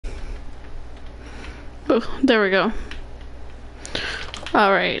Oh, there we go.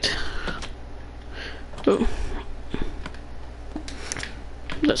 Alright. Oh.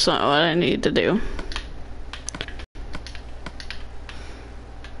 That's not what I need to do.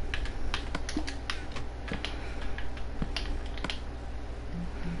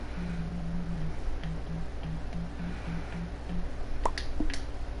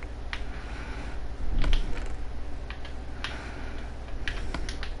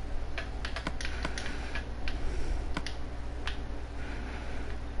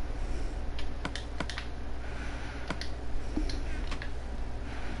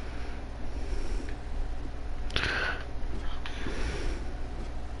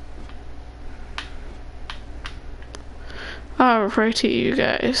 Alrighty, you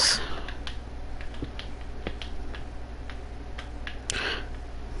guys.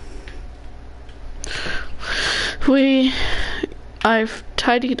 I've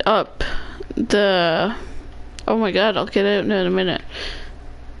tidied up the, oh my god, I'll get out in a minute,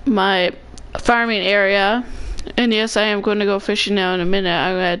 my farming area. And yes, I am going to go fishing now in a minute. I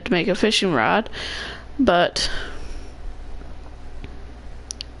had to make a fishing rod, but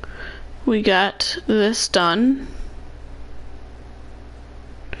we got this done.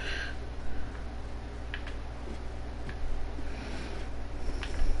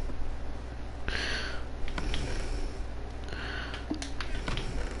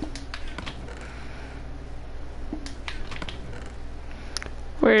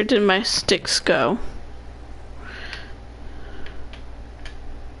 Where did my sticks go?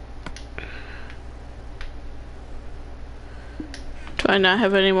 Do I not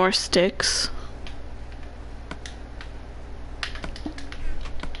have any more sticks?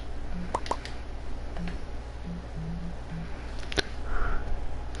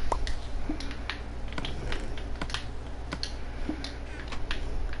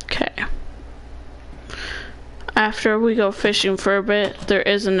 After we go fishing for a bit, there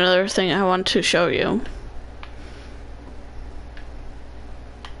is another thing I want to show you.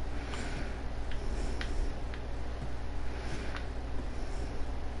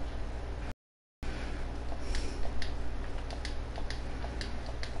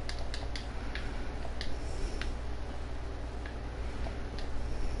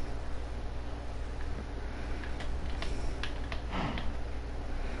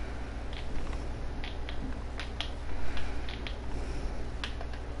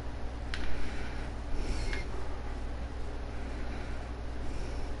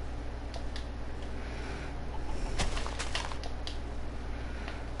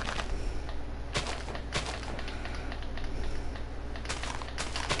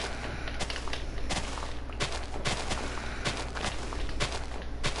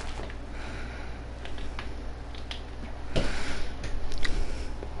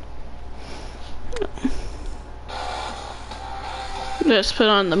 Just put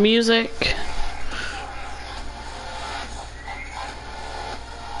on the music.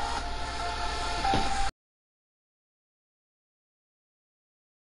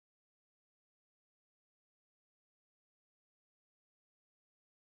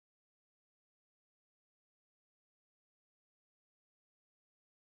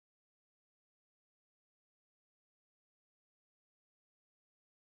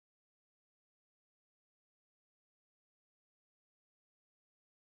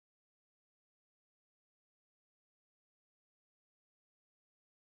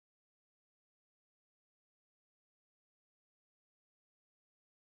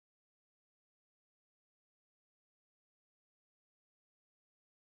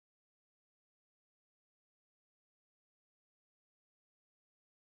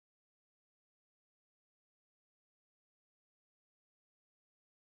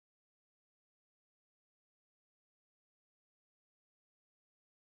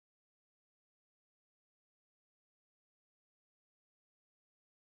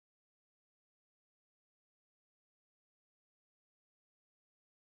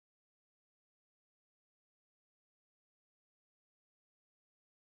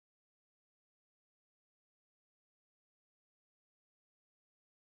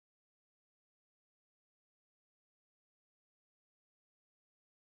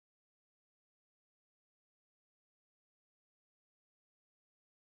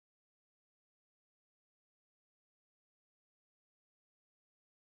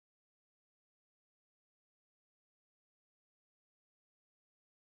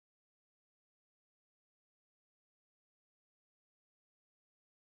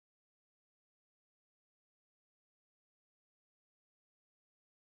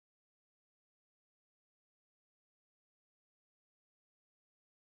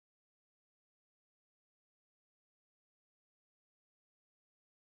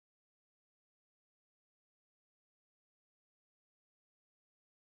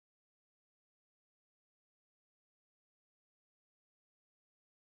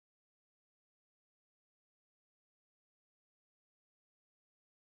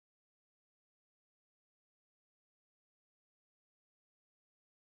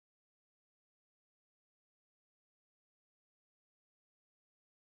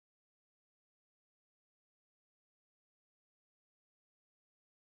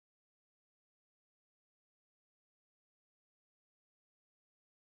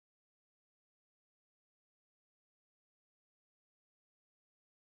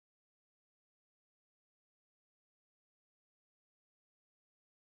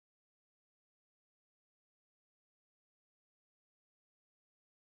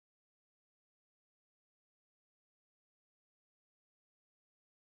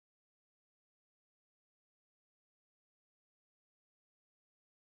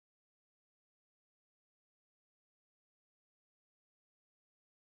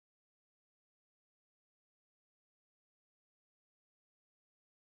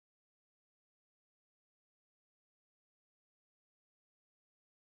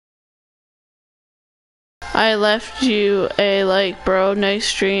 I left you a like, bro. Nice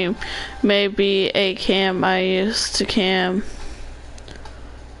stream. Maybe a cam. I used to cam.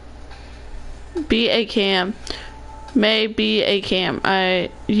 Be a cam. Maybe a cam. I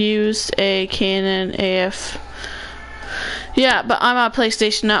used a Canon AF. Yeah, but I'm on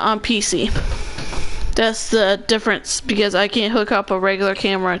PlayStation, not on PC. That's the difference, because I can't hook up a regular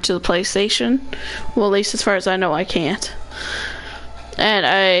camera to the PlayStation. Well, at least as far as I know, I can't. And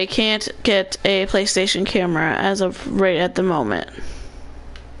I can't get a PlayStation camera as of right at the moment.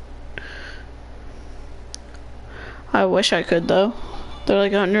 I wish I could, though. They're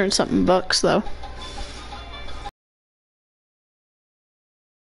like 100 and something bucks, though.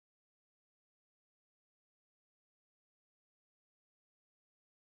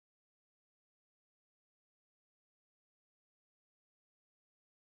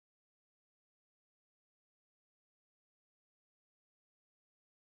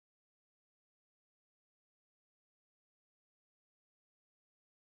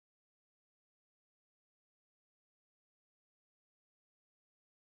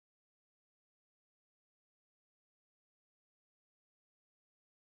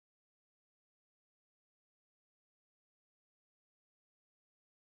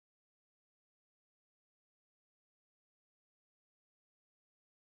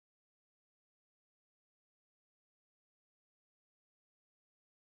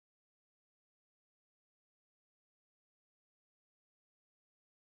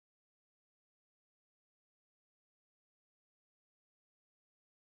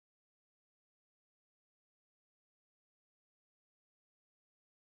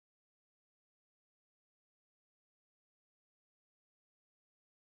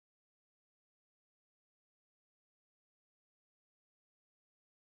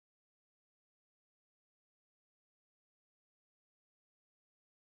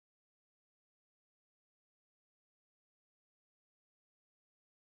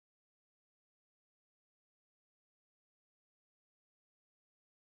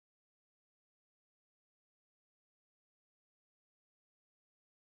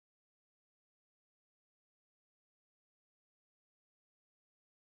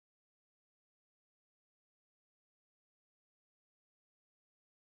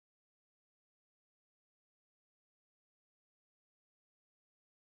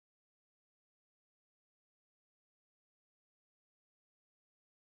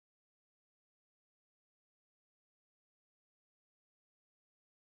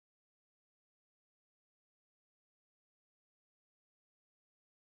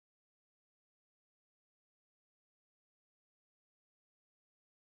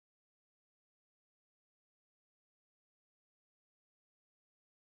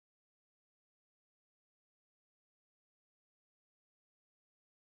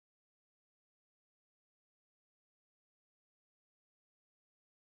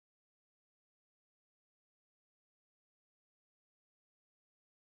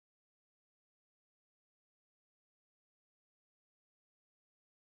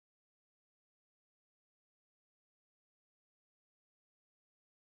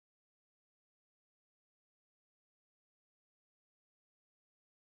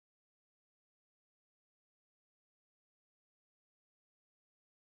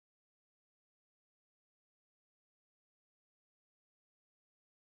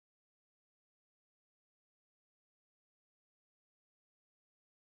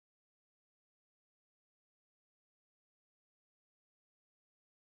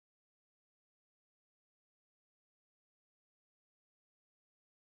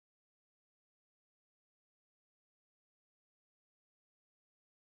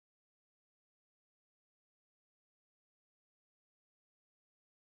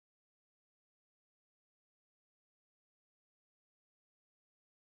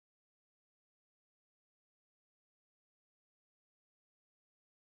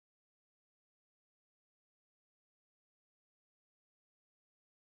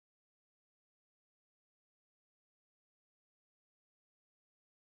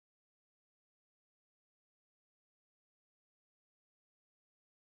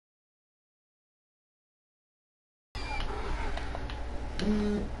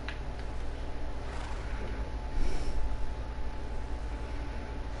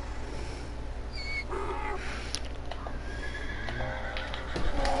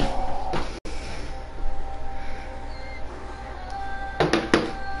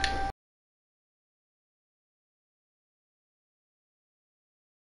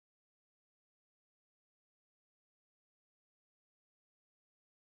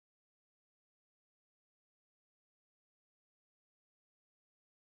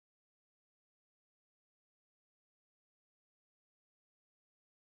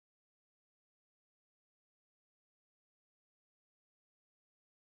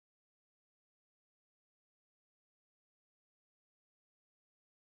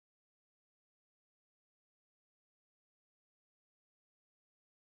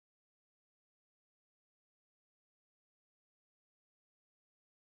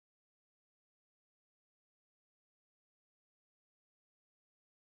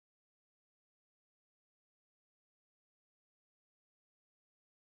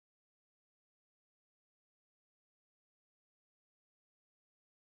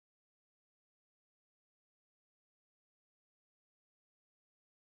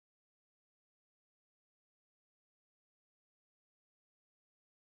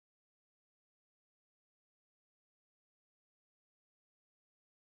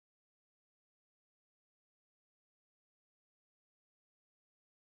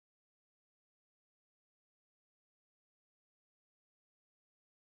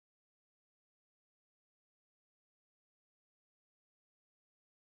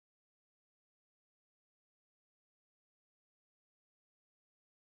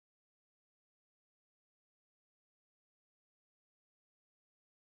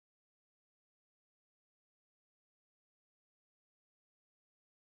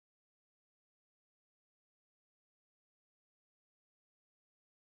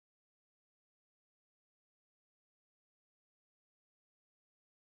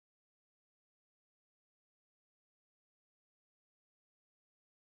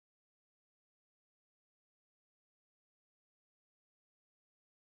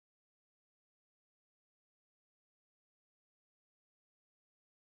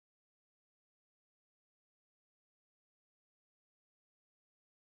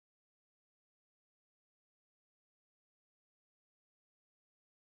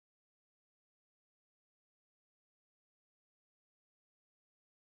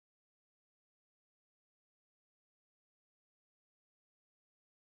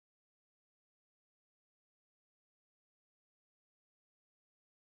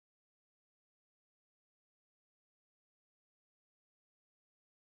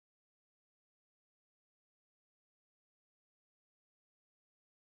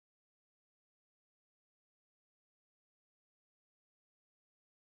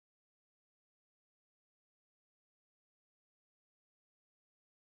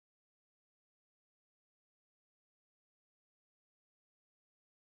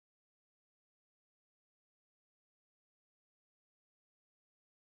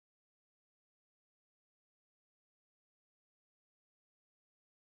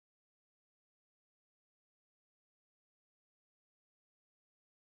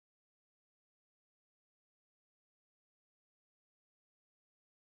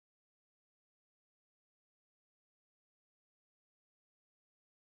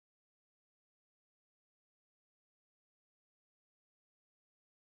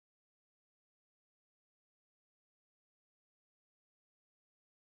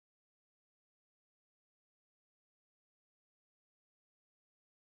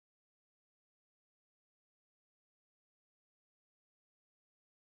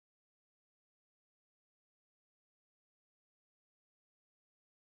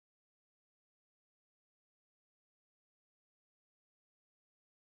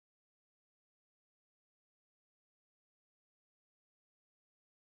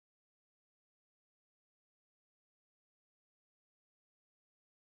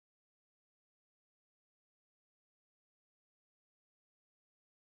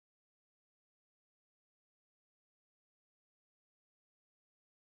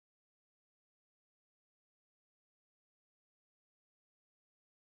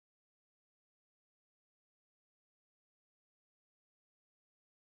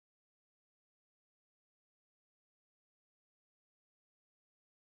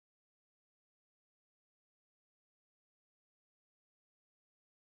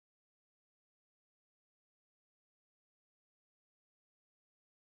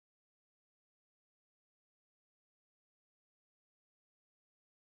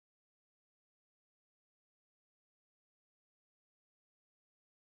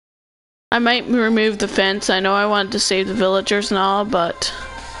 I might remove the fence. I know I wanted to save the villagers and all, but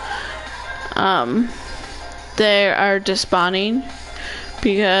they are despawning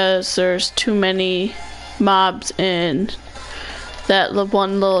because there's too many mobs in that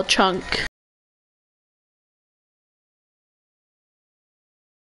one little chunk.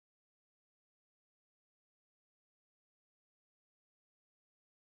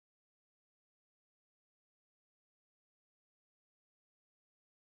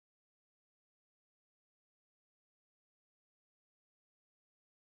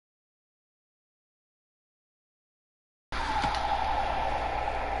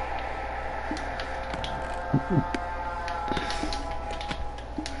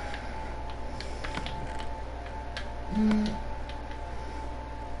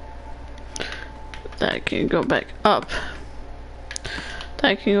 That can go back up.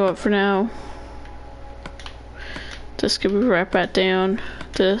 That can go up for now. This can be right back down.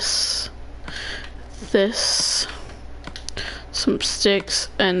 This, some sticks,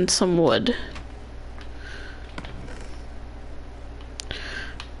 and some wood.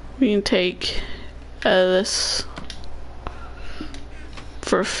 We can take this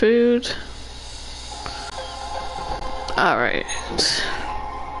for food. Alright.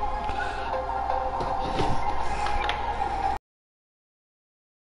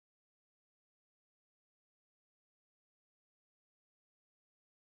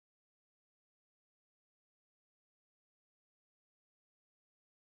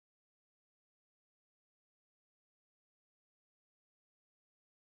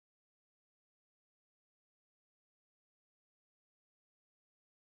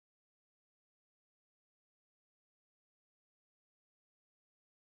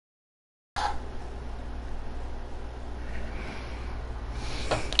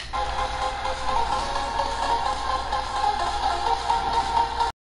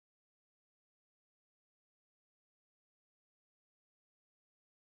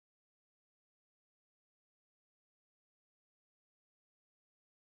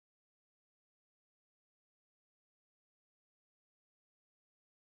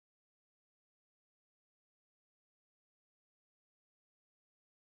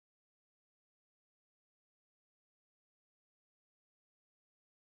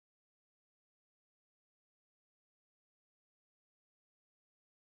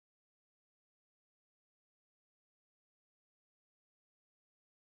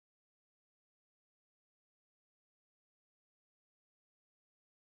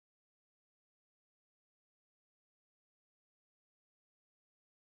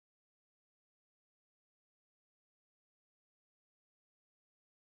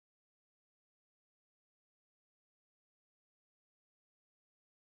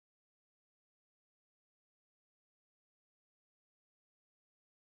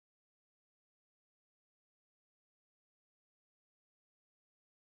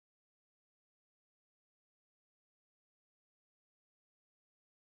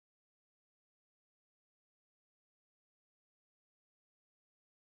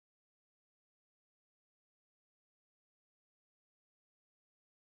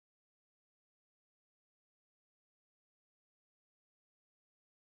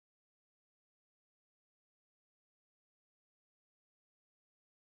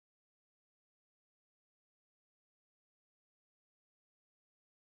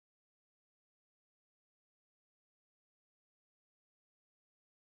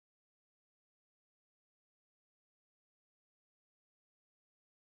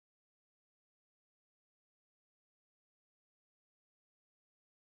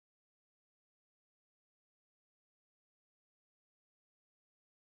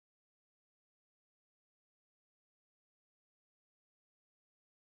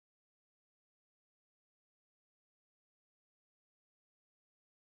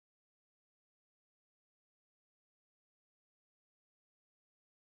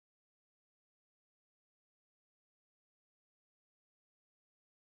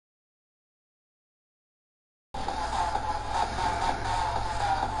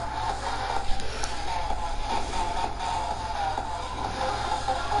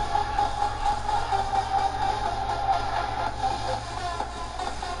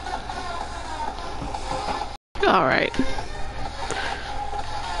 Alright.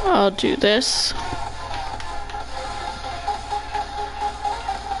 I'll do this.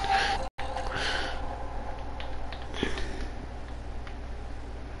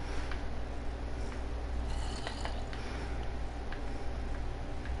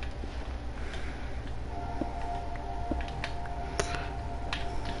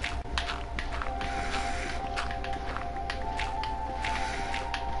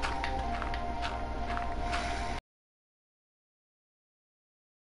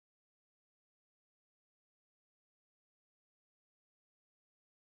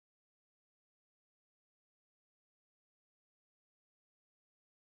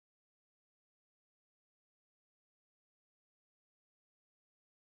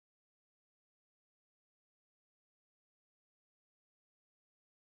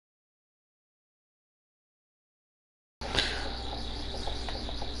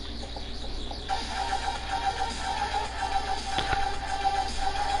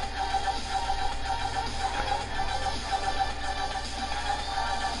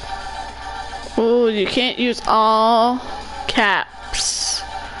 Oh, you can't use all caps.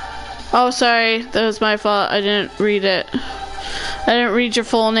 Oh, sorry. That was my fault. I didn't read it. I didn't read your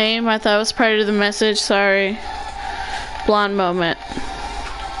full name. I thought it was part of the message. Sorry. Blonde moment.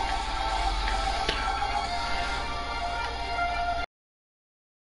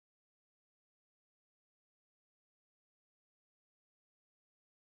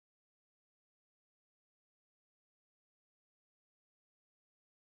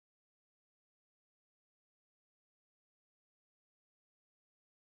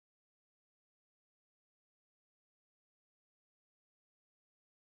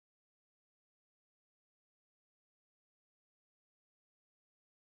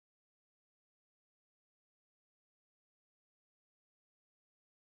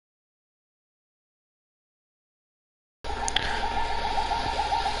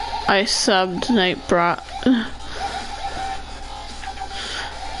 I subbed Nightbot.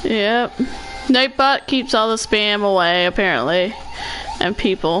 Yep. Nightbot keeps all the spam away, apparently. And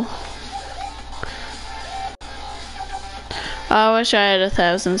people. I wish I had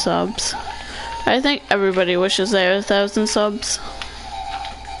 1,000 subs. I think everybody wishes they had 1,000 subs.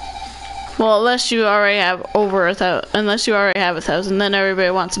 Well, unless you already have over 1,000, unless you already have 1,000, then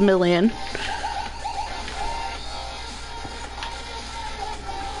everybody wants 1,000,000.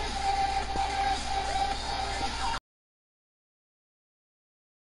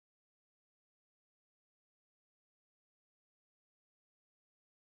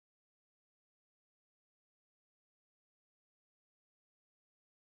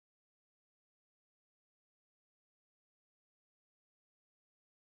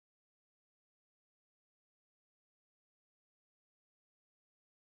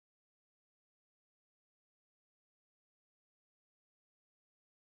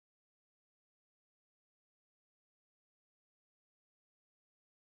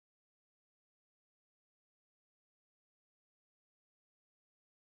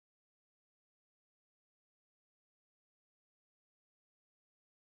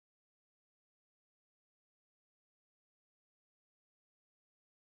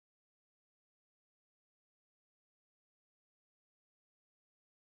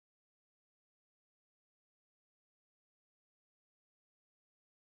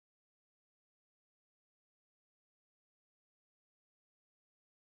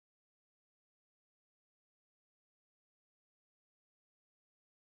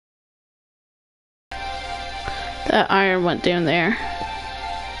 That iron went down there.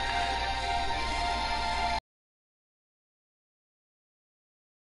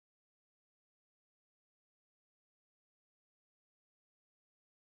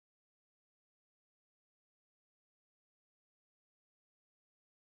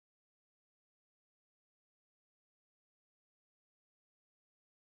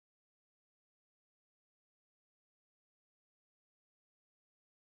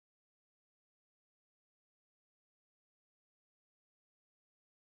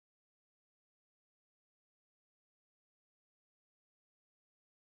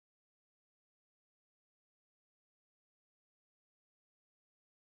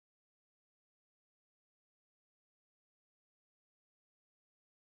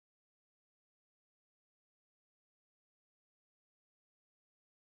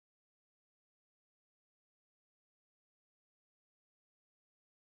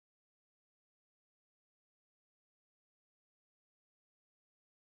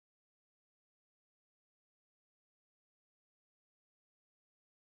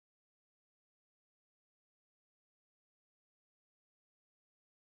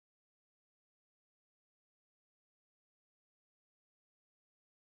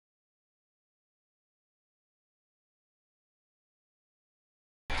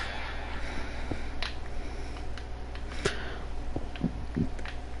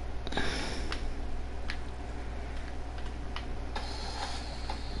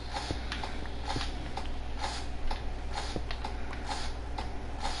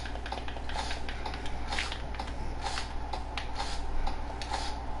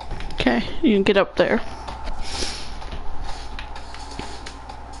 Okay, you can get up there.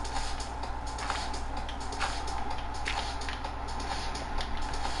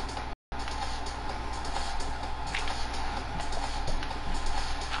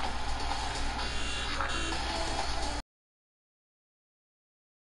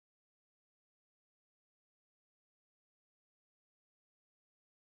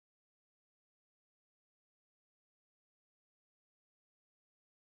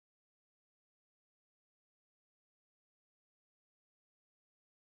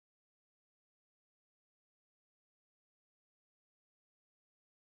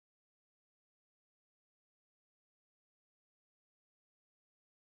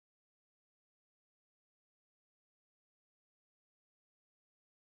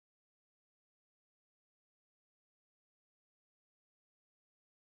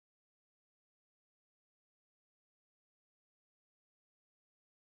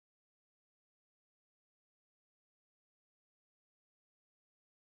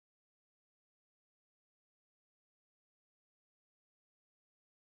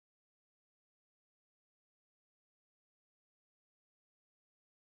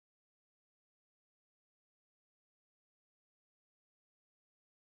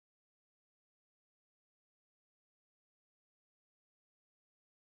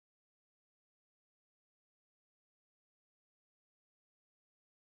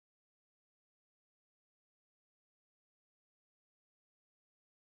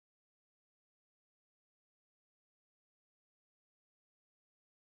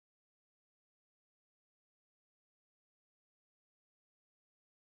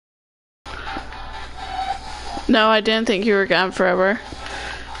 No, I didn't think you were gone forever.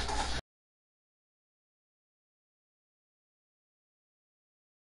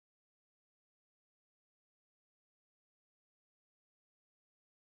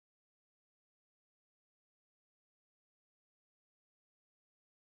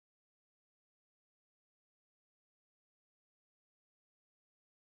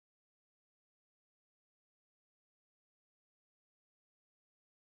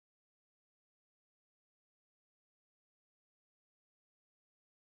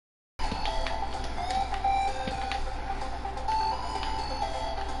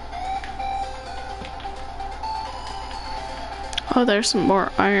 Oh, there's some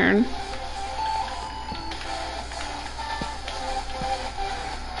more iron.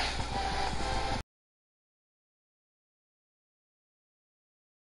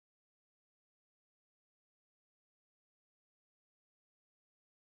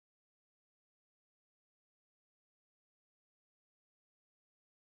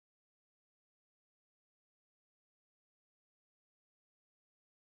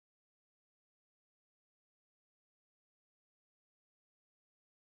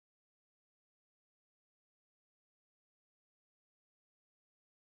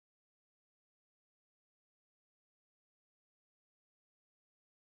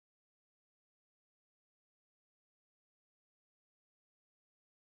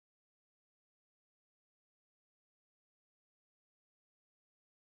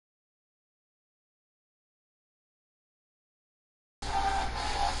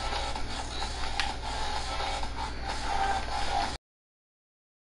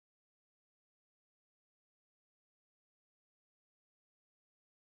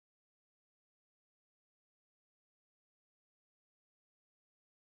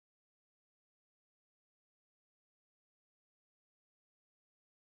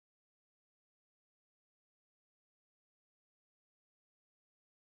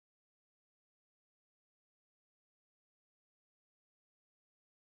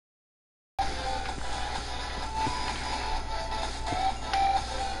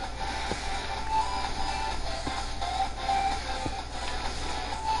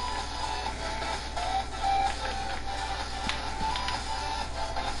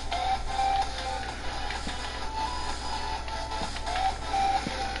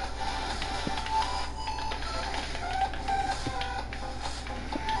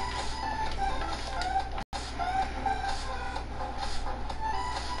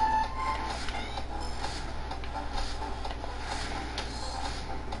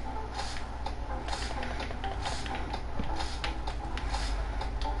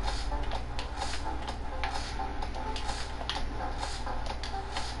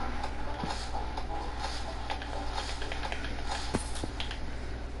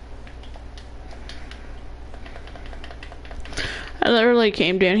 I literally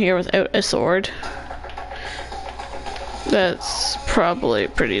came down here without a sword. That's probably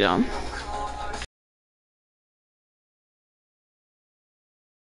pretty dumb.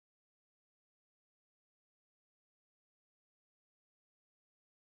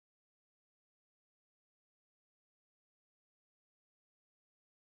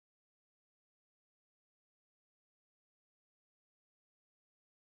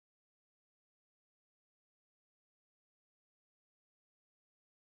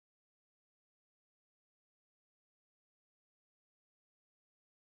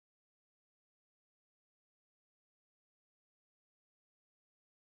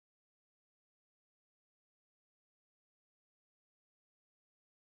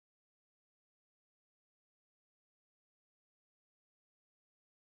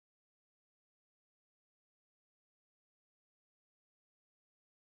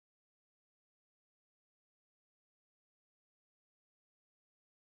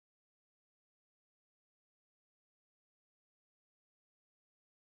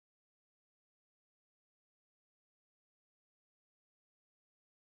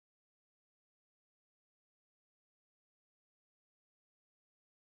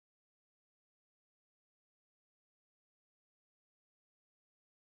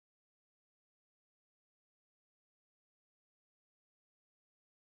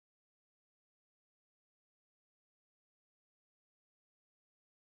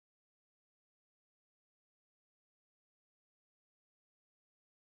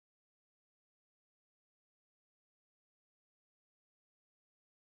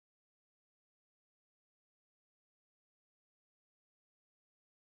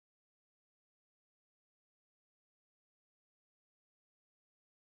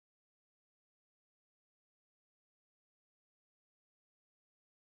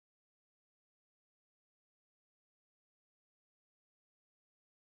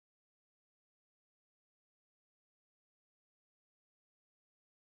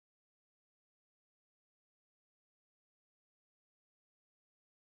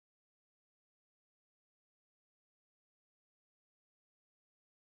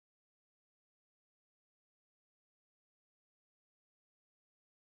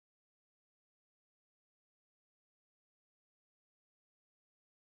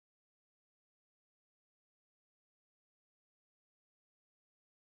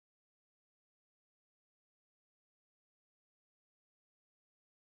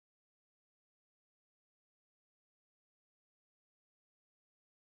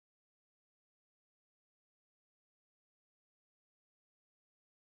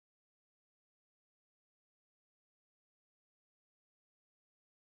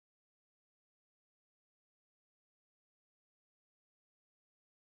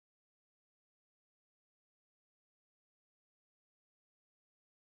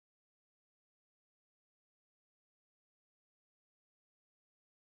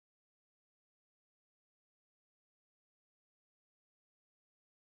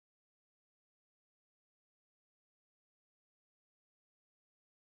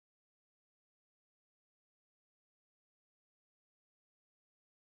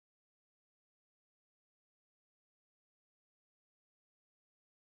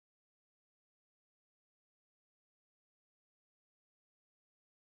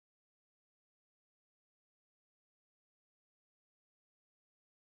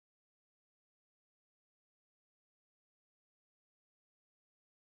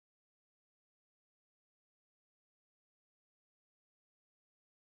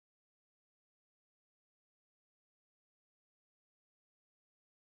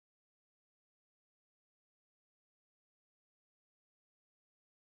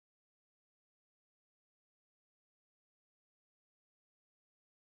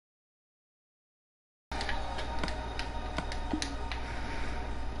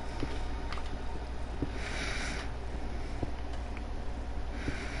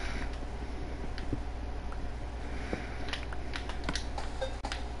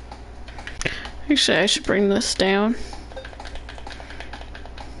 Actually, I should bring this down.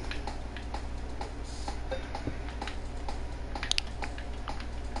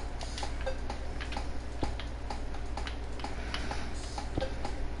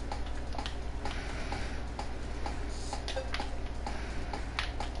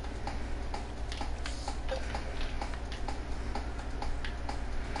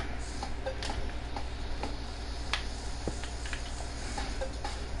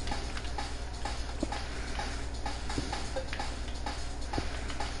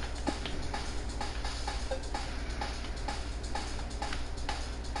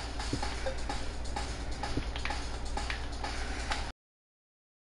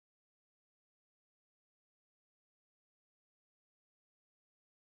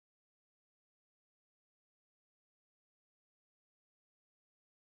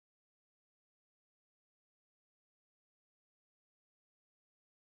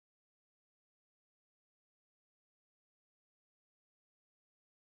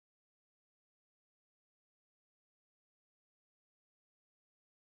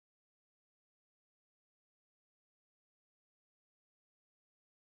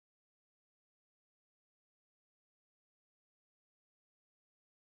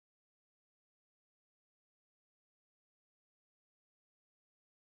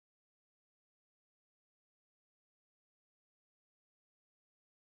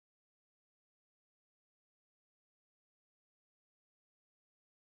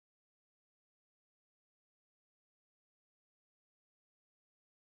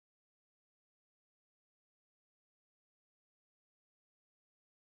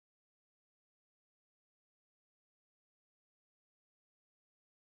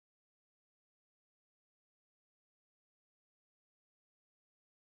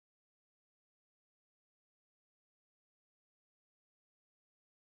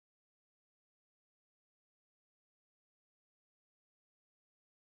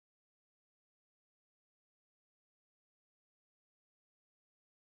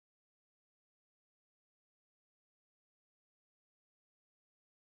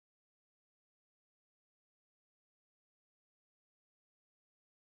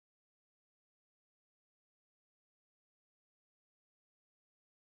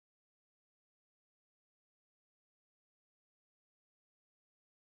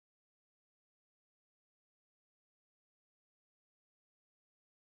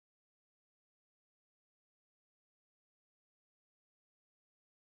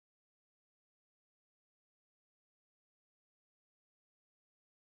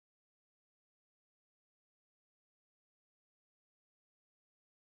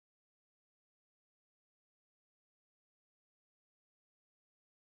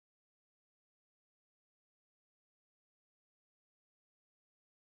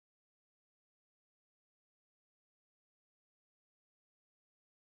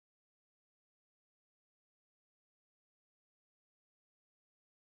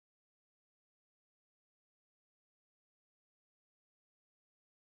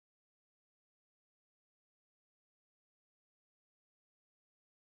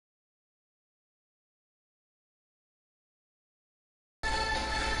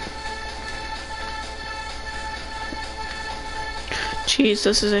 Jeez,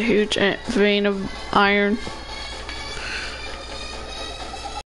 this is a huge vein of iron.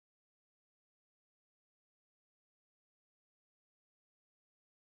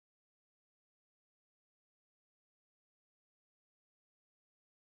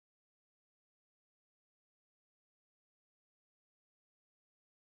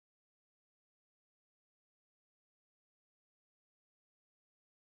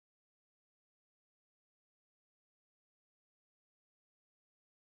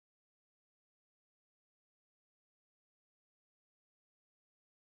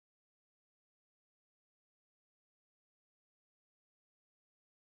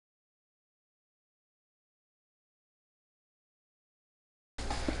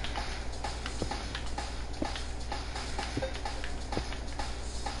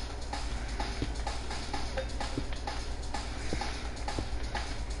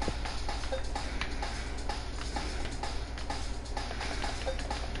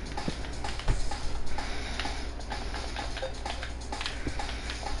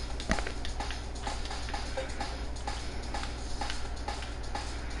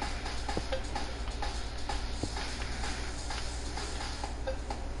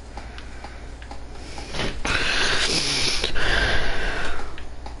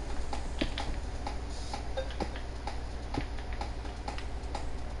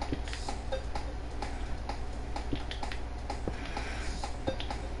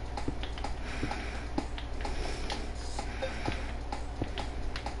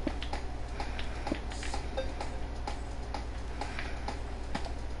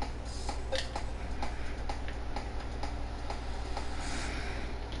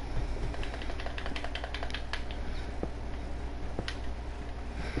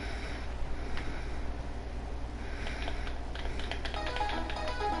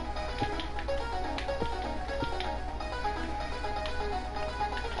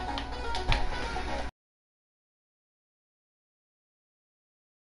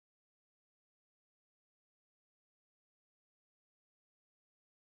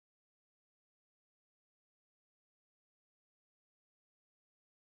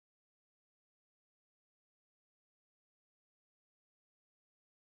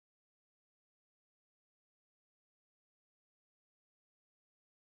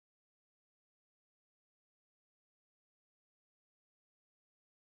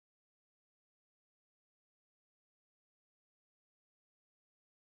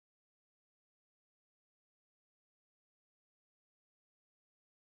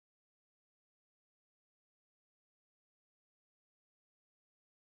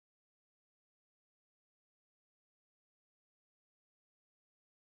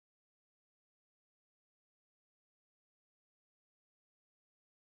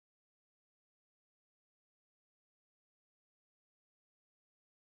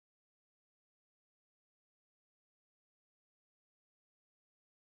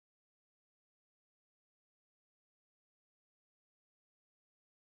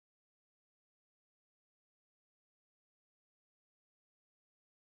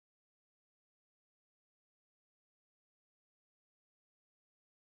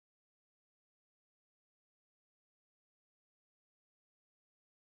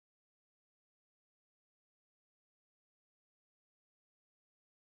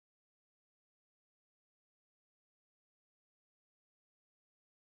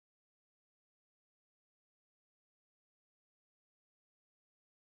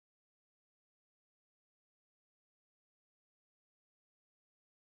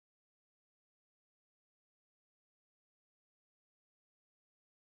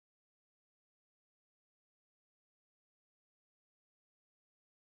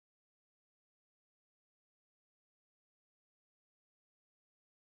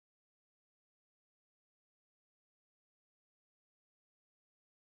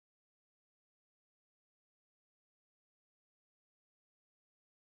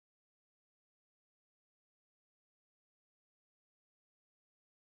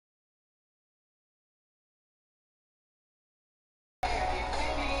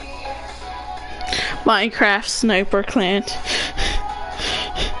 Minecraft sniper clan.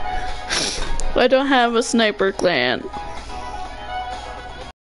 I don't have a sniper clan.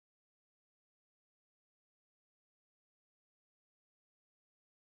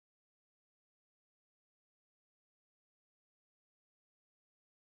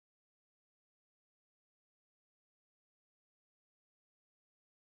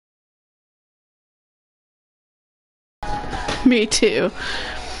 Me too.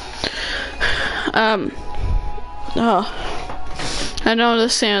 Oh, I know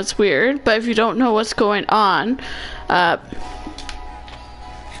this sounds weird, but if you don't know what's going on, I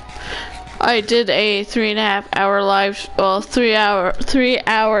did a 3.5-hour live, well,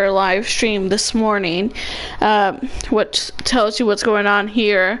 3-hour live stream this morning, which tells you what's going on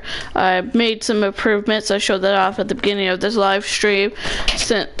here. I made some improvements. I showed that off at the beginning of this live stream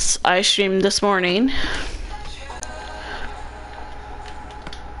since I streamed this morning.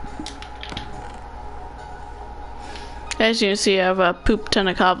 As you can see, I have a poop ton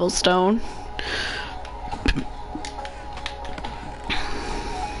of cobblestone.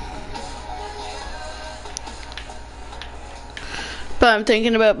 But I'm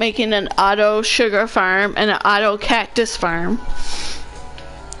thinking about making an auto sugar farm and an auto cactus farm.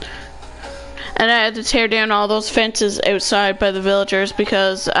 And I had to tear down all those fences outside by the villagers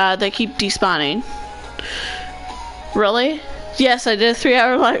because they keep despawning. Really? Yes, I did a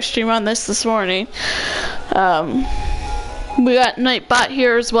 3-hour live stream on this morning. We got Nightbot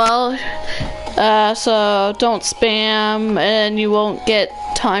here as well, so don't spam and you won't get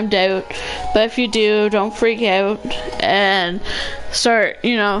timed out. But if you do, don't freak out and start,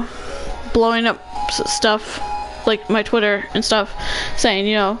 you know, blowing up stuff like my Twitter and stuff, saying,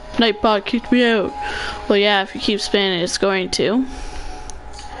 you know, Nightbot kicked me out. Well, yeah, if you keep spamming, it's going to.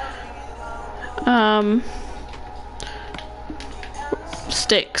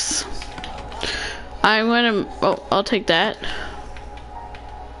 Sticks. I'm gonna, oh, I'll take that.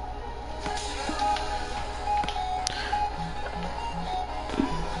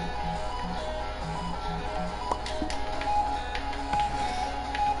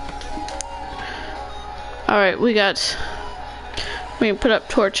 Alright, we can put up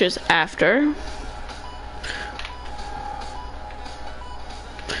torches after.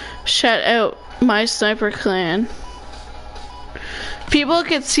 Shout out my sniper clan. People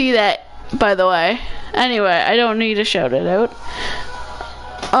can see that, by the way. Anyway, I don't need to shout it out.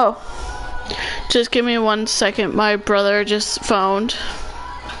 Oh, just give me 1 second. My brother just phoned.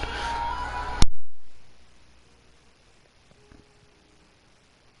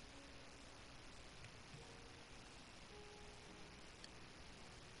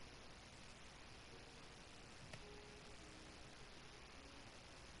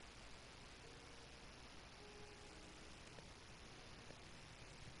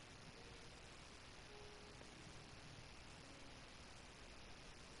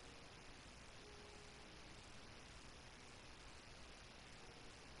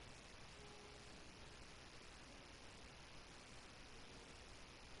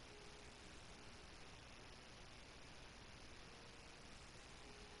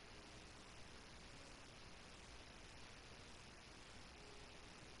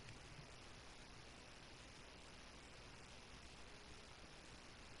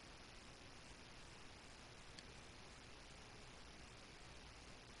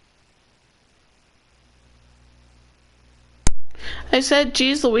 I said,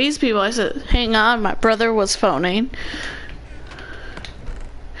 geez Louise, people. I said, hang on, my brother was phoning.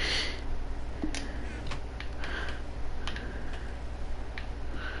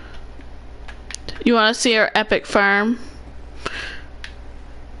 You want to see our epic farm?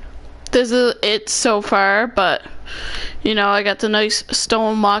 This is it so far, but, you know, I got the nice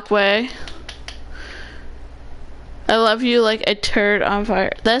stone walkway. I love you like a turd on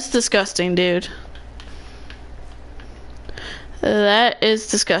fire. That's disgusting, dude. That is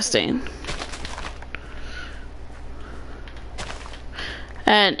disgusting.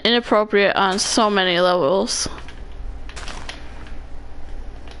 And inappropriate on so many levels.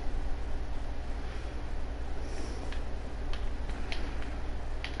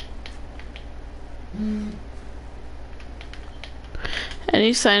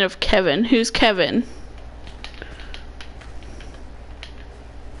 Any sign of Kevin? Who's Kevin?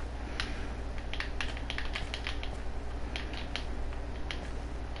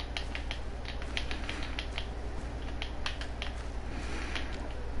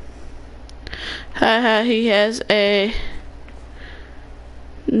 Haha, he has a...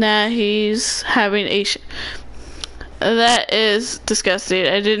 Nah, he's having a... That is disgusting.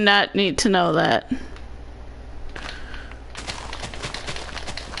 I did not need to know that.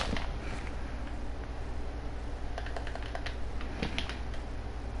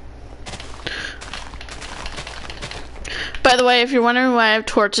 By the way, if you're wondering why I have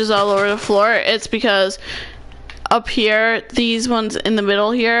torches all over the floor, it's because up here, these ones in the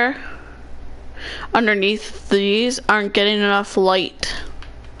middle here, underneath these, aren't getting enough light.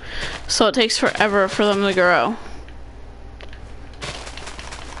 So it takes forever for them to grow.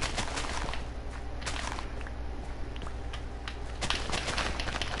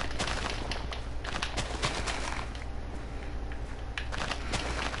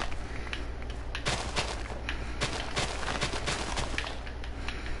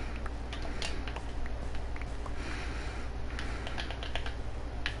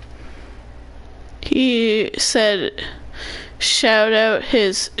 He said, shout out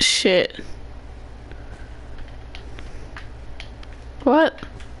his shit. What?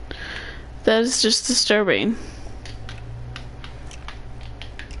 That is just disturbing.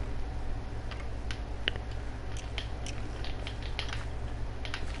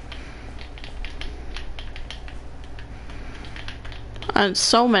 On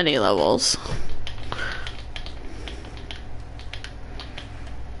so many levels.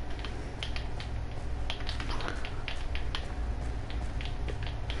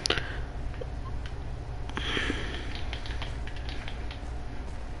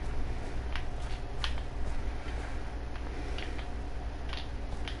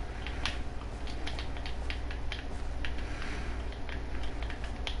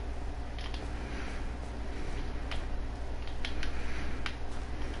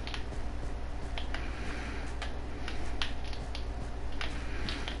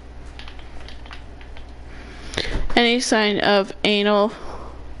 Any sign of anal?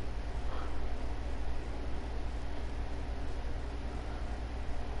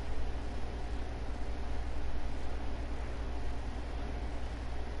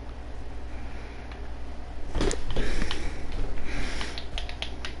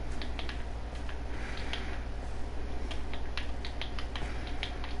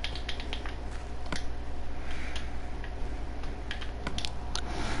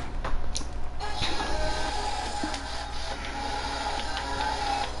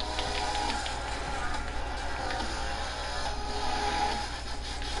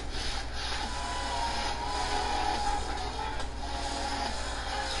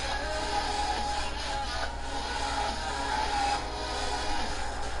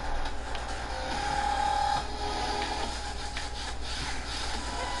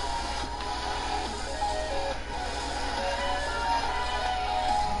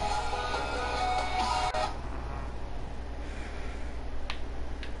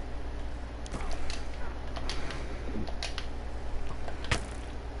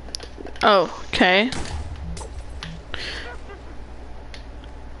 Oh, okay.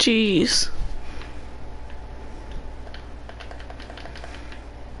 Jeez.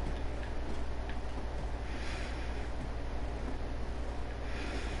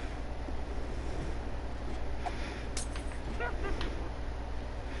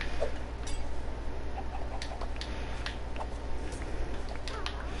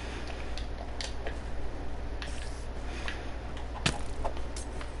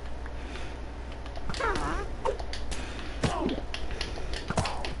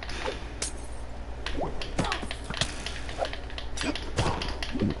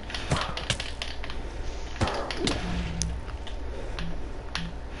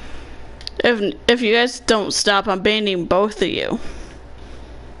 If you guys don't stop, I'm banning both of you.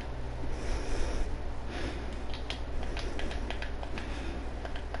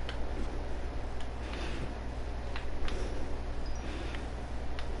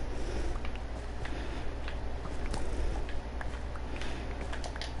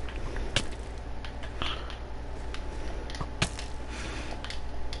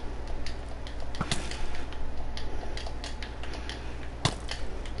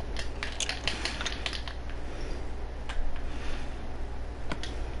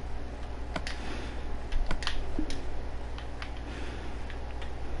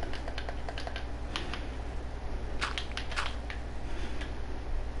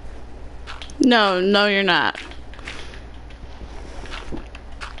 No, no, you're not.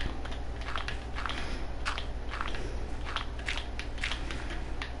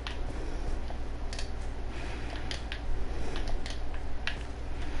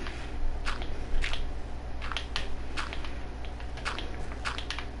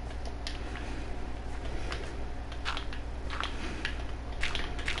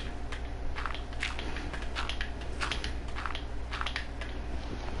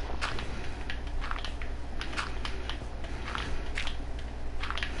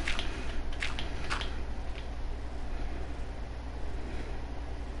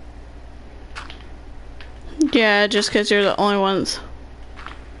 Yeah, just because you're the only ones.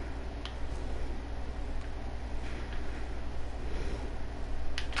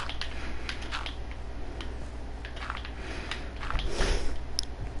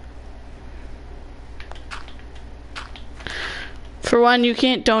 For one, you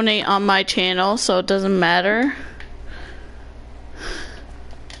can't donate on my channel, so it doesn't matter.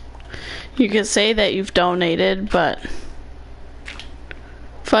 You can say that you've donated, but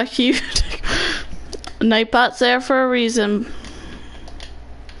fuck you. Nightbot's there for a reason.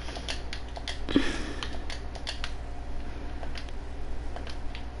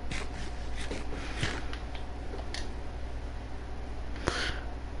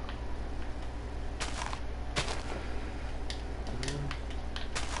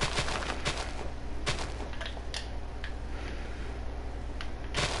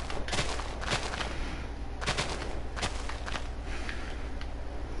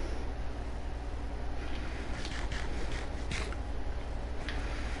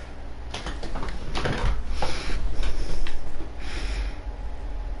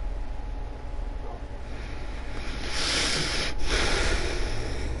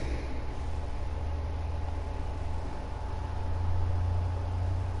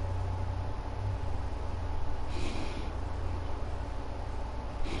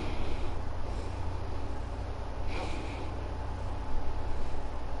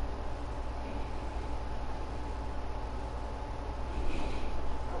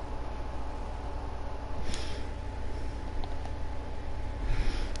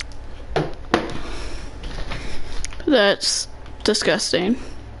 That's disgusting.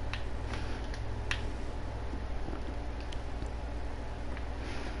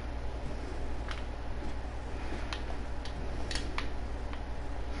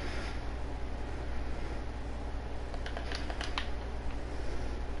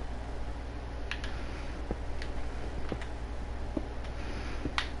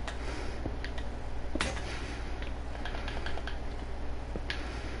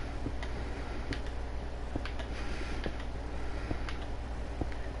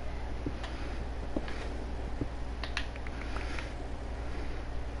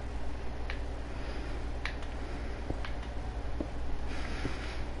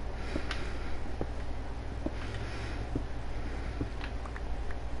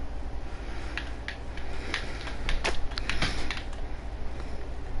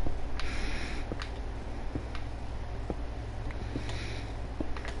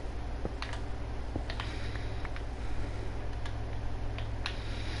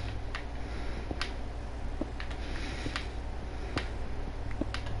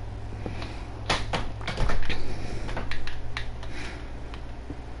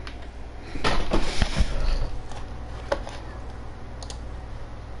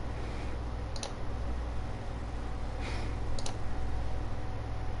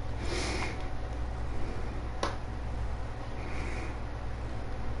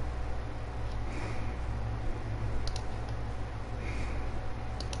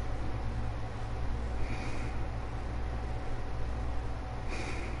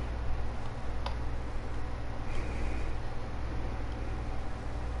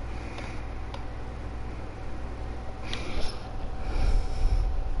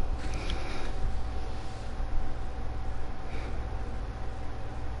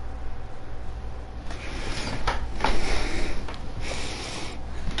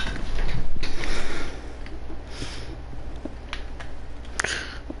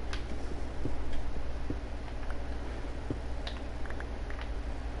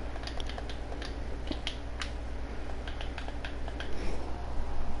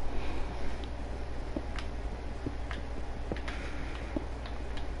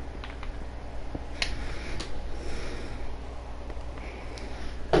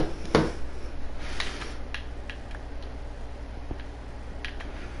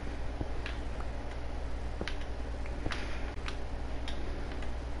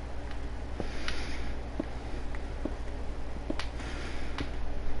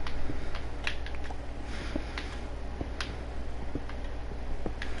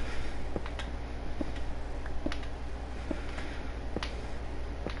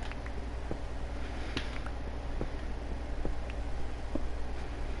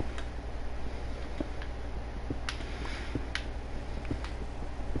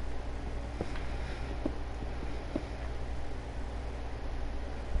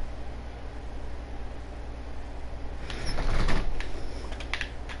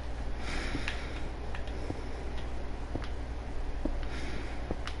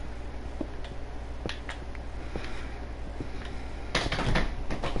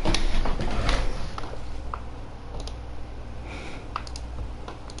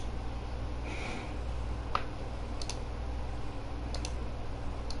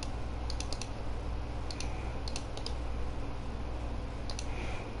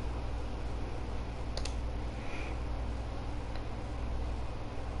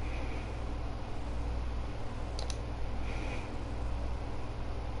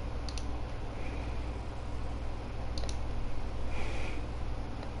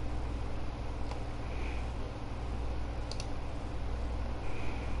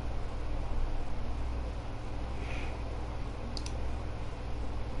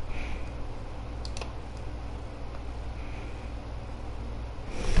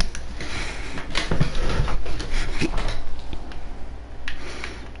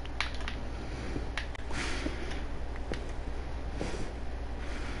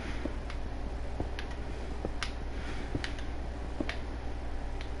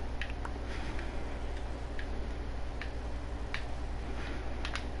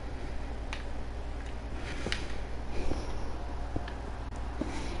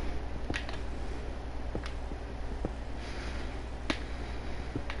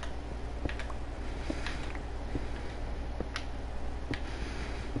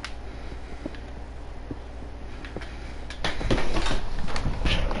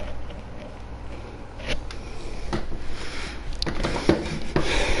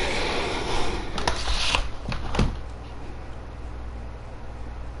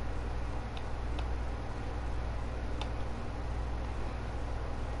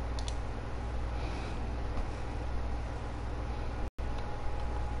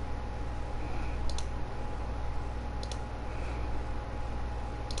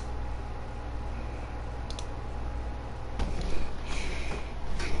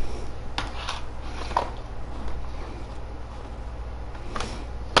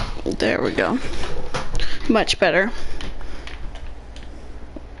 There we go. Much better.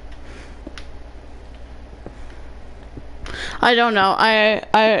 I don't know.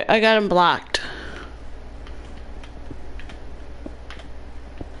 I got him blocked.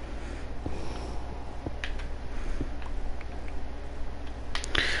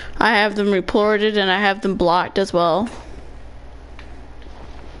 I have them reported and I have them blocked as well.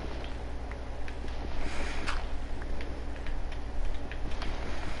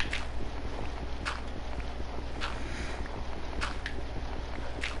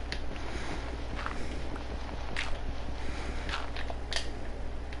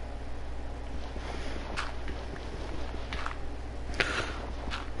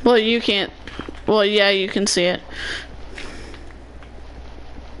 Well, you can't. Well, yeah, you can see it.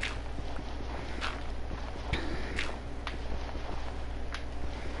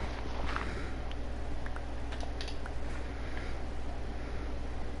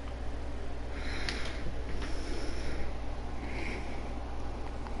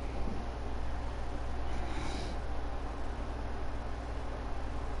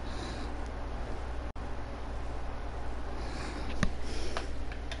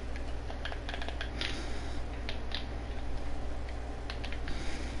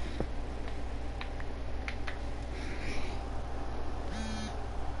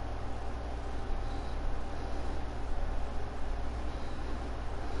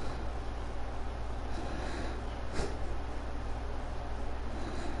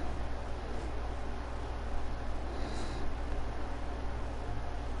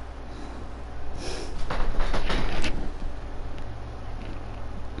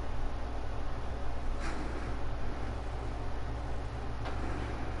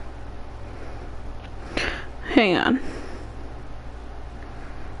 Hang on.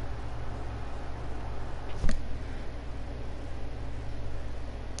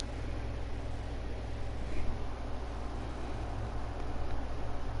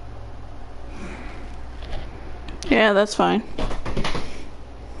 Yeah, that's fine.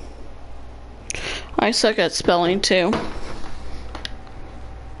 I suck at spelling too.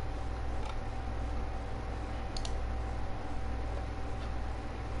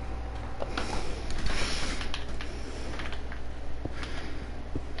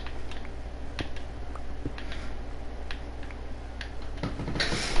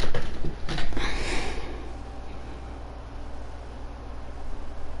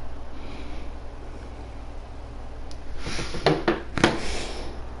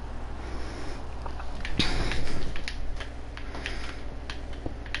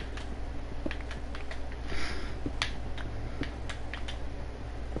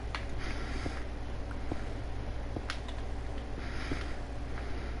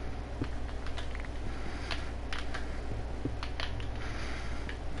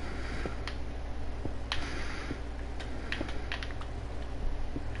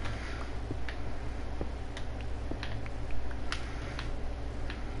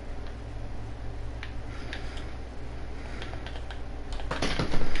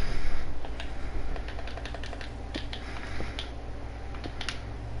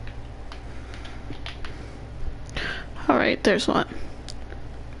 Alright, there's one.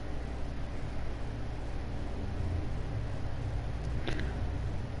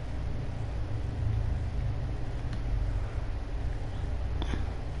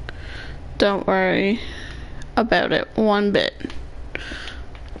 Don't worry about it one bit.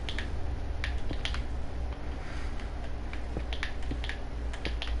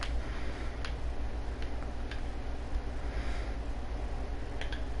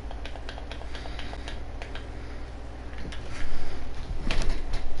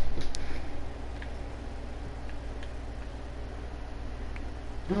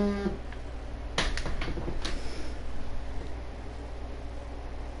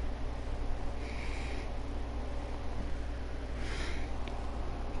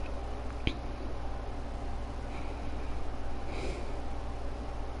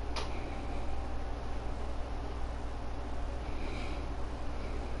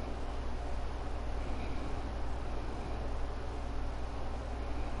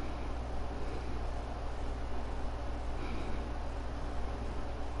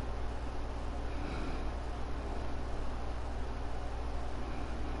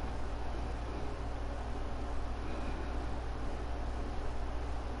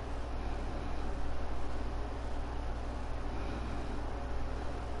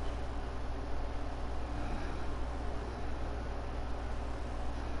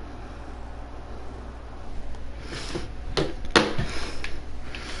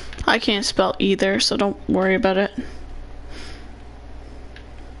 I can't spell either, so don't worry about it.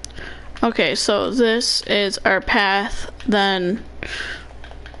 Okay, so this is our path, then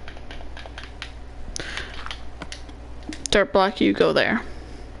dirt block, you go there.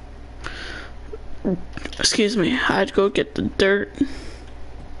 Excuse me, I'd go get the dirt.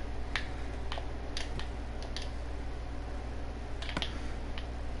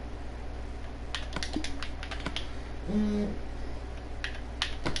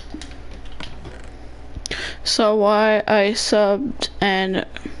 So why I subbed and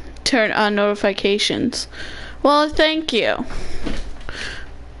turned on notifications? Well, thank you.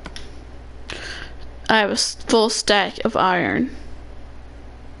 I have a full stack of iron.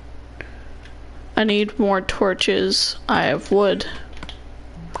 I need more torches. I have wood.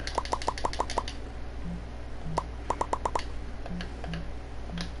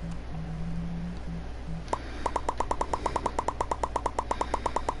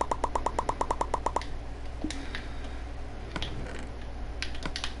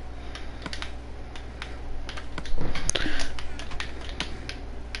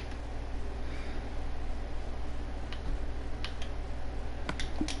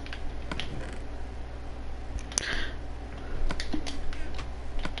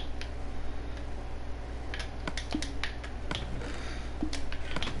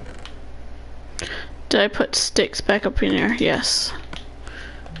 Did I put sticks back up in there? Yes.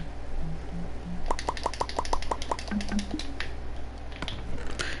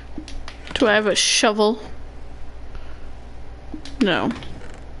 Do I have a shovel? No.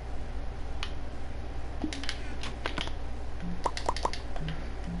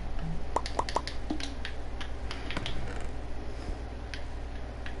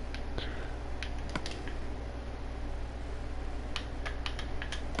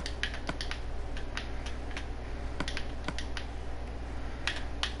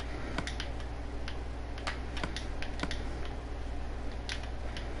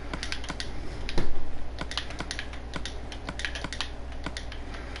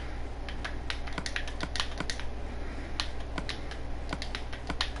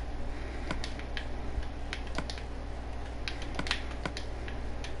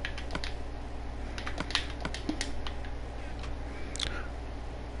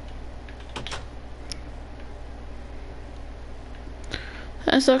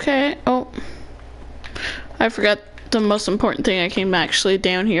 That's okay. Oh, I forgot the most important thing I came actually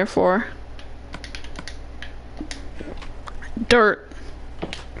down here for. Dirt.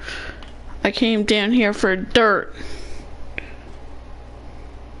 I came down here for dirt.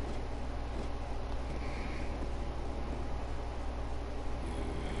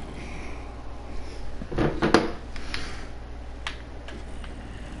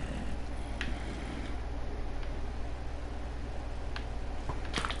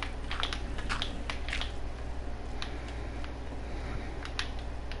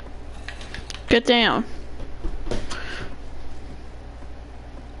 Get down.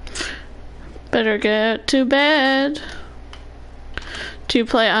 Better get to bed. Do you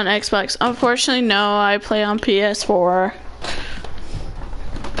play on Xbox? Unfortunately, no. I play on PS4.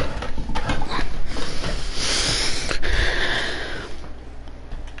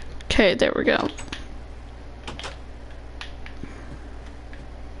 Okay, there we go.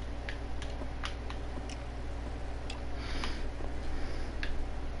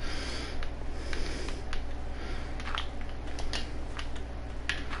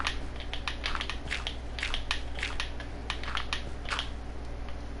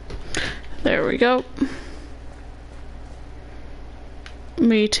 There we go.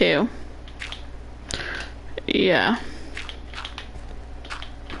 Me too. Yeah.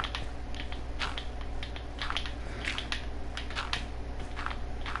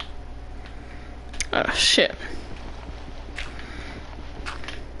 Oh, shit.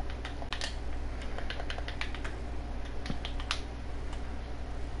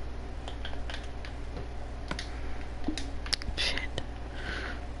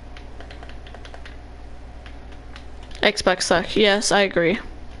 Xbox suck. Yes, I agree.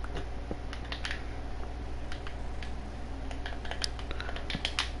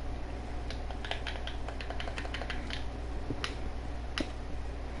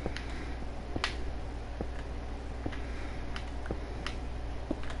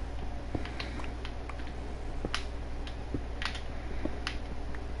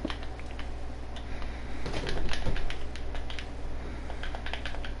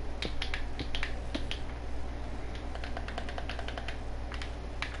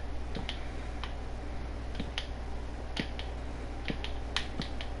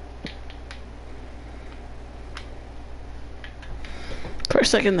 For a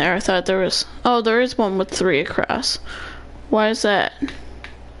second there, I thought there was... Oh, there is one with 3 across. Why is that?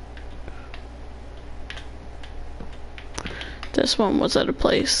 This one was at a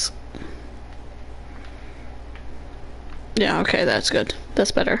place. Yeah, okay, that's good.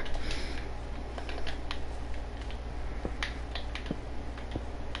 That's better.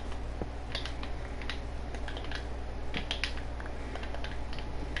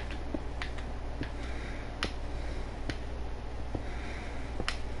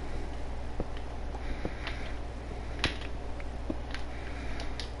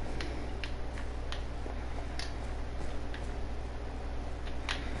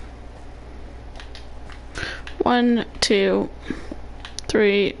 One, two,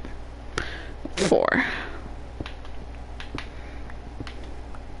 three, four.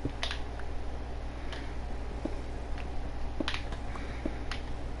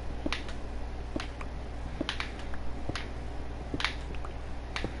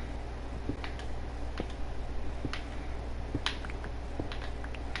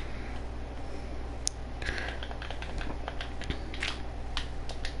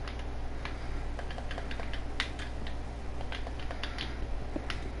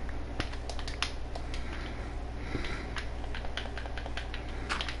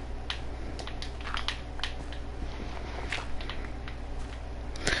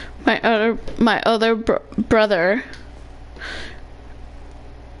 My other brother.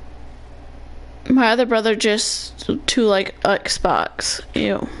 My other brother just to like Xbox.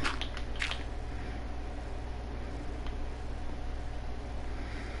 Ew.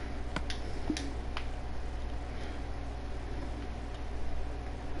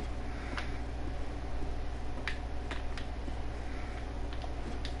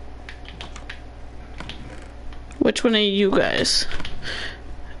 Which one of you guys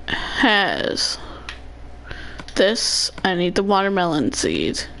has this? I need the watermelon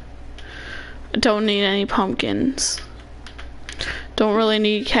seed. I don't need any pumpkins. Don't really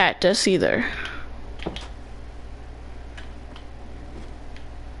need cactus either.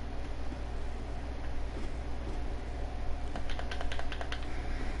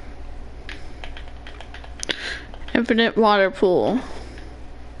 Infinite water pool.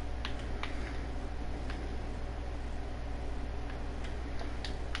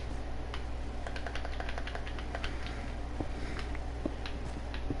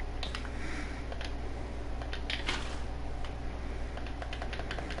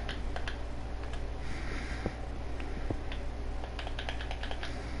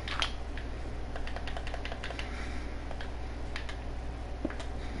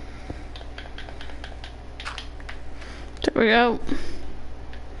 There we go.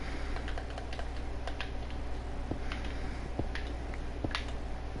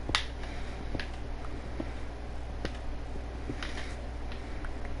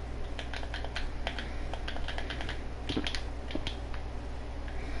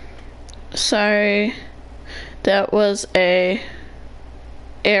 Sorry, that was a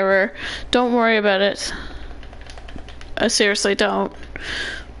error. Don't worry about it. I seriously don't.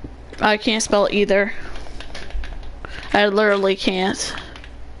 I can't spell either. I literally can't.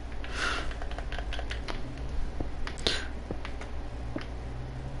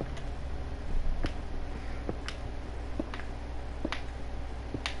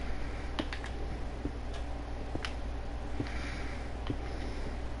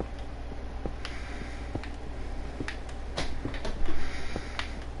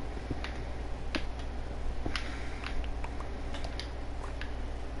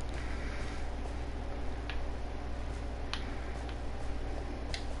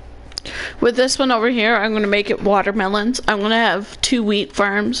 With this one over here, I'm going to make it watermelons. I'm going to have 2 wheat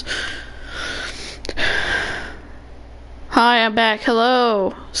farms. Hi, I'm back.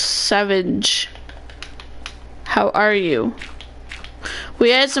 Hello, Savage. How are you?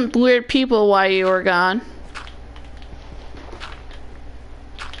 We had some weird people while you were gone.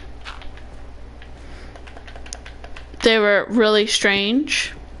 They were really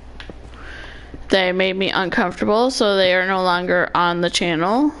strange. They made me uncomfortable, so they are no longer on the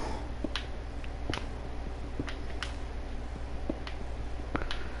channel.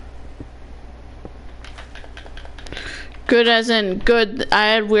 Good as in good I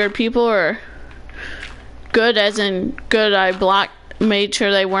had weird people, or good as in good I made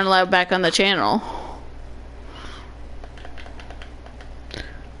sure they weren't allowed back on the channel?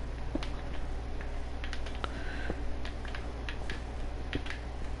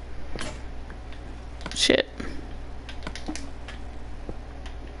 Shit.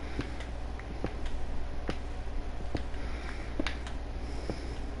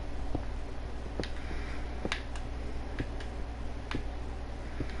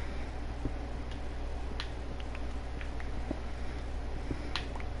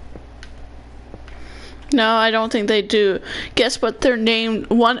 No, I don't think they do. Guess what their name,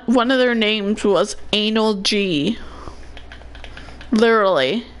 one of their names was Anal G.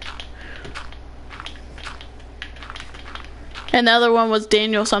 Literally. And the other one was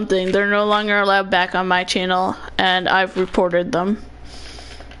Daniel something. They're no longer allowed back on my channel, and I've reported them.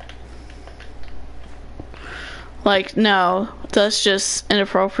 Like, no, that's just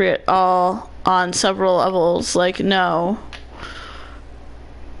inappropriate all on several levels. Like, no.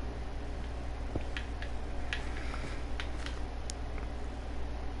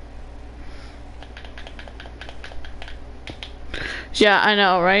 Yeah, I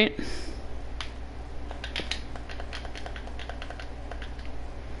know, right?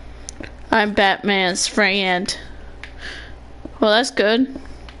 I'm Batman's friend. Well, that's good.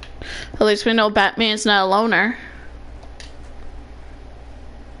 At least we know Batman's not a loner.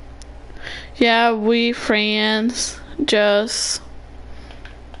 Yeah, we friends. Just...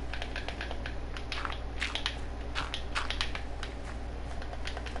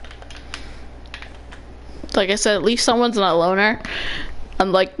 like I said, at least someone's not a loner.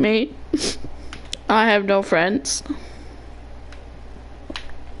 Unlike me. I have no friends.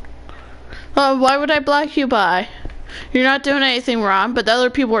 Why would I block you by? You're not doing anything wrong, but the other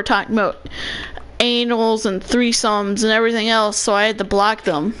people were talking about anals and threesomes and everything else, so I had to block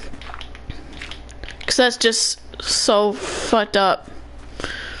them. Because that's just so fucked up.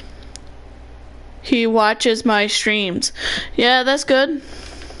 He watches my streams. Yeah, that's good.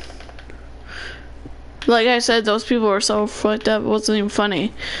 Like I said, those people were so fucked up, it wasn't even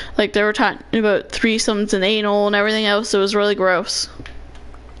funny. Like, they were talking about threesomes and anal and everything else. It was really gross.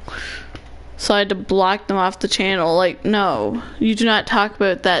 So I had to block them off the channel. Like, no, you do not talk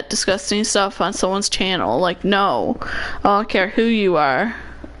about that disgusting stuff on someone's channel. Like, no, I don't care who you are.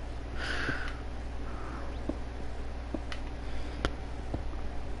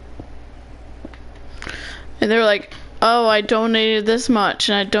 And they were like, oh, I donated this much,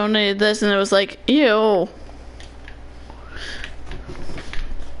 and I donated this, and it was like, ew.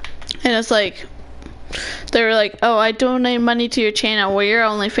 And it's like, they were like, oh, I donate money to your channel, well, you're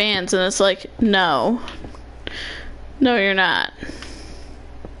OnlyFans, and it's like, no. No, you're not.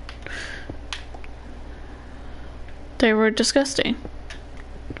 They were disgusting.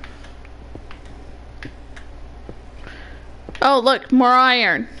 Oh, look, more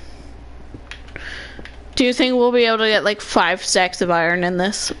iron. Do you think we'll be able to get like 5 stacks of iron in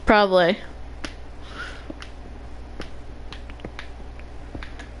this? Probably.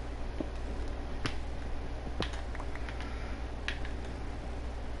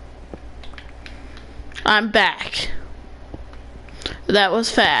 I'm back. That was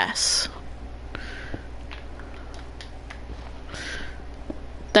fast.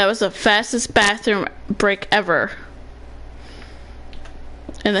 That was the fastest bathroom break ever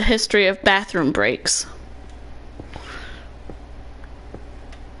in the history of bathroom breaks.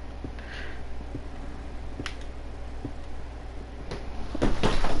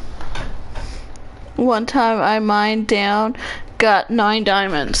 One time I mined down, got 9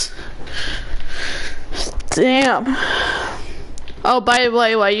 diamonds. Damn. Oh, by the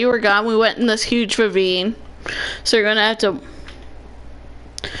way, while you were gone, we went in this huge ravine. So you're gonna have to...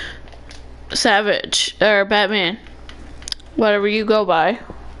 Savage, or Batman, whatever you go by.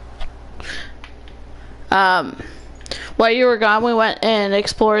 While you were gone, we went and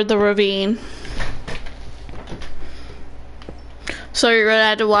explored the ravine. So you're gonna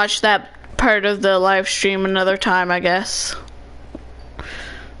have to watch that part of the live stream another time, I guess.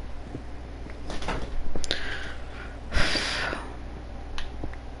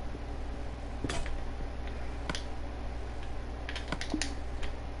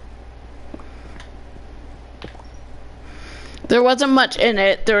 There wasn't much in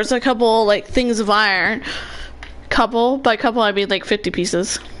it. There was a couple like things of iron. Couple, by couple I mean like 50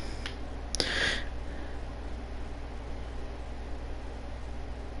 pieces.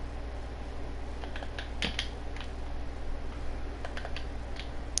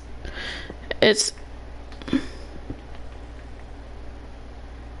 It's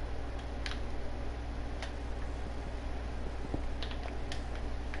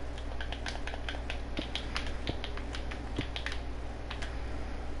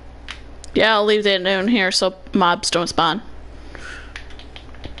yeah, I'll leave that down here so mobs don't spawn.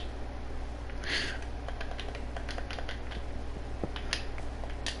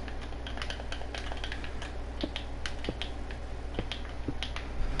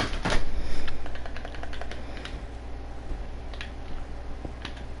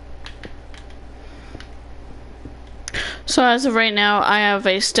 So as of right now, I have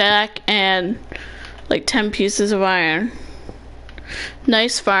a stack and like 10 pieces of iron.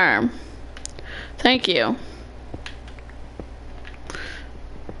 Nice farm. Thank you.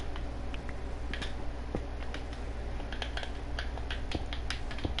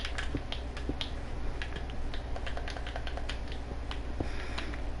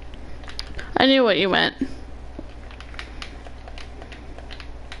 I knew what you meant.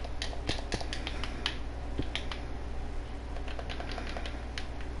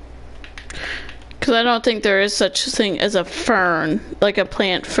 Because I don't think there is such a thing as a fern, like a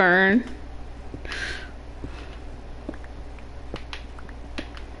plant fern.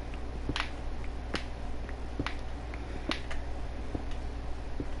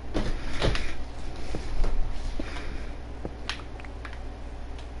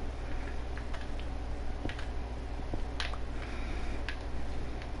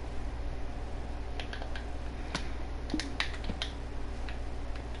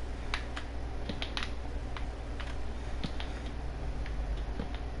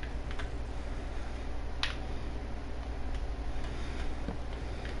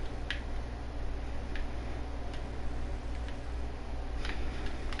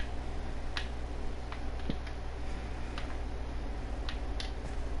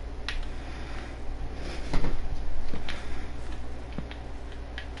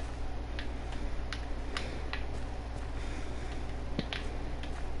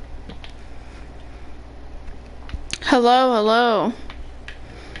 Hello, hello.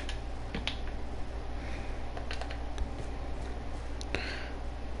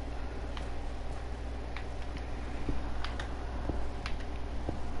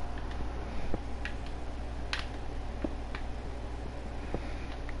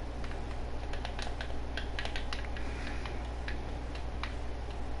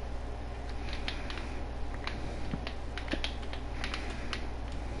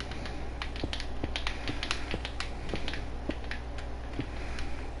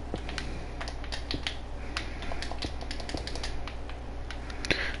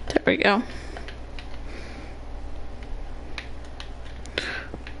 There we go.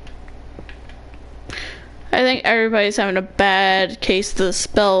 I think everybody's having a bad case of the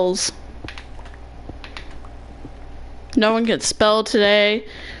spells. No one can spell today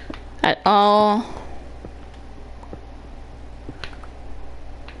at all.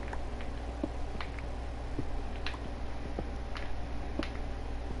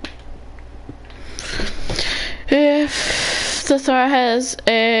 If the Thor has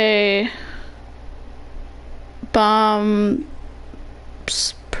a bomb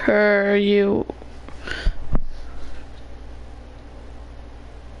per you.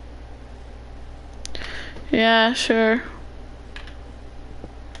 Yeah, sure.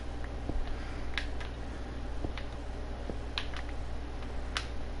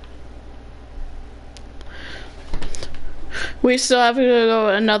 We still have to go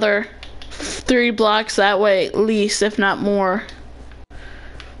another 3 blocks that way at least, if not more.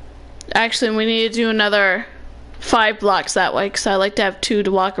 Actually, we need to do another 5 blocks that way because I like to have 2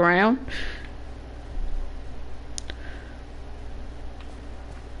 to walk around.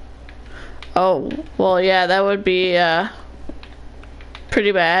 Oh, well, yeah, that would be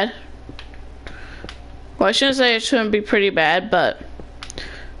pretty bad. Well, I shouldn't say it shouldn't be pretty bad, but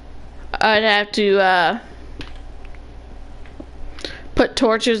I'd have to put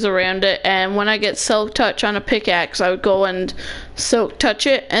torches around it, and when I get silk touch on a pickaxe, I would go and silk touch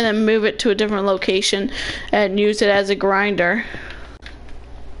it and then move it to a different location and use it as a grinder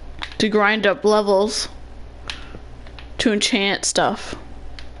to grind up levels to enchant stuff.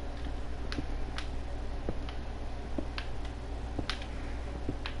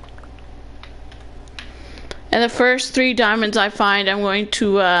 And the first 3 diamonds I find, I'm going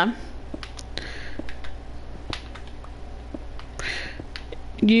to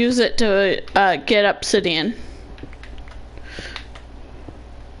use it to get obsidian.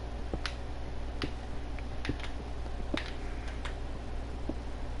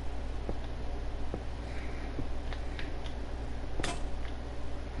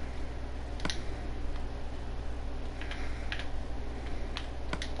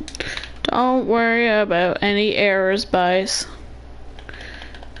 Don't worry about any errors, guys.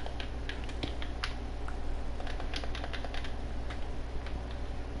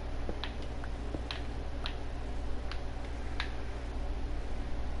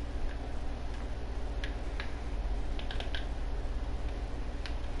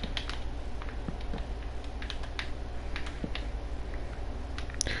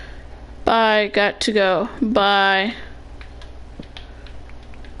 Bye, got to go. Bye.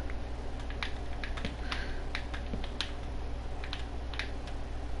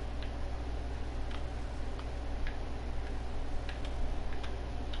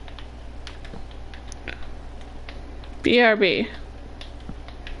 BRB.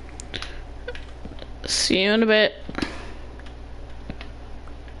 See you in a bit.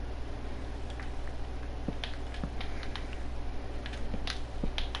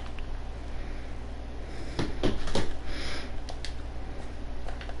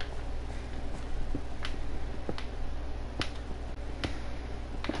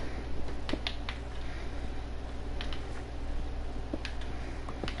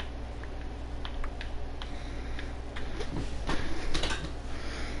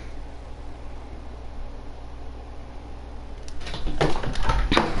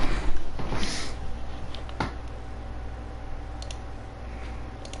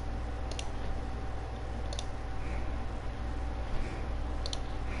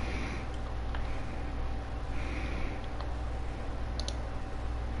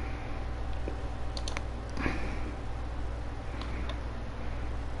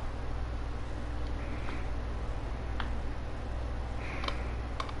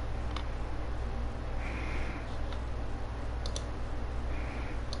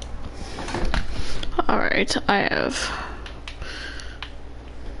 Alright, I have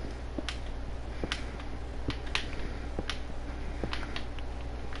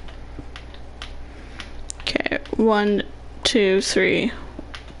okay, 1, 2, 3,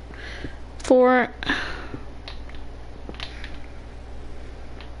 4.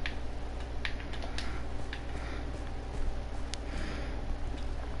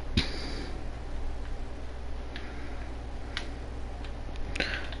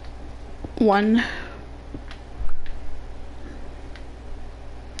 One,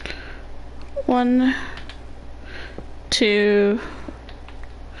 1, 2,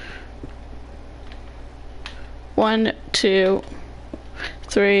 1, 2,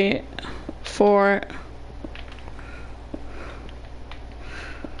 3, 4,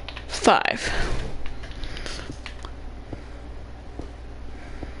 5.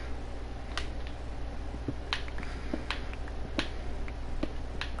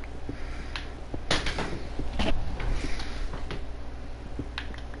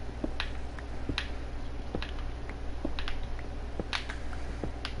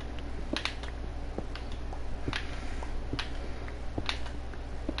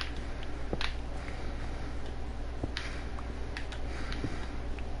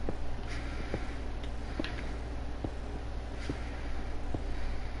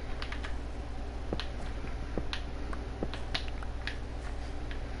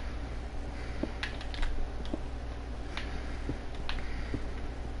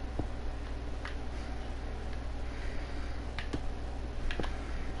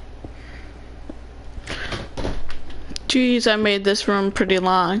 Geez, I made this room pretty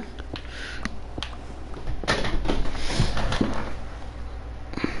long.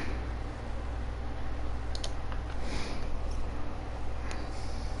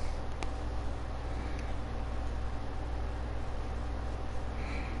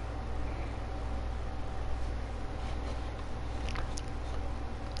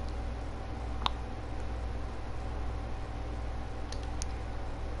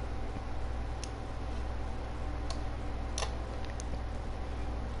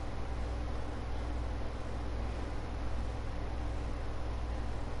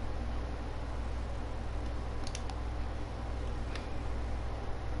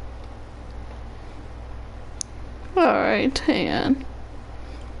 Alright, hang on.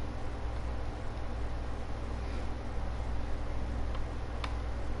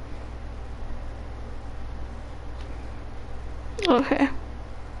 Okay.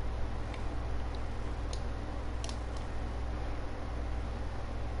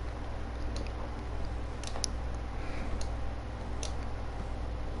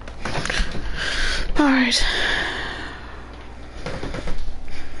 Alright.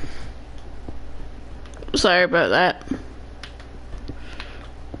 Sorry about that.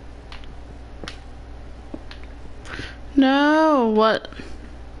 No, what?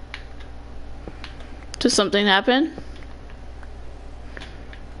 Did something happen?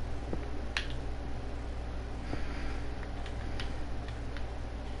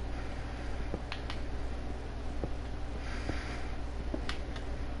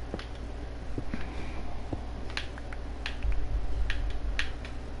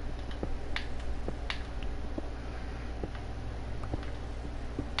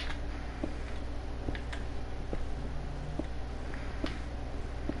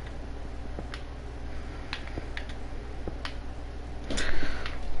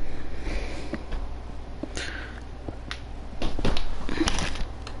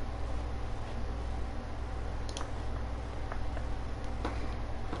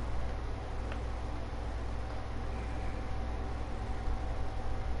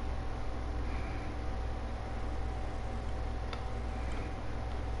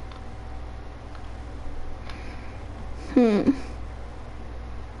 Hmm.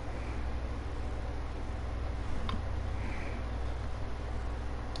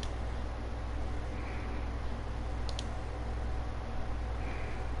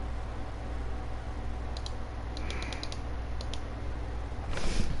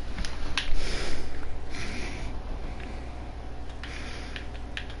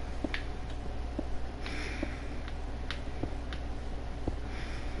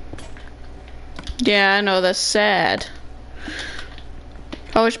 Yeah, I know, that's sad.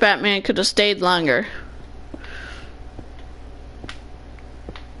 I wish Batman could have stayed longer.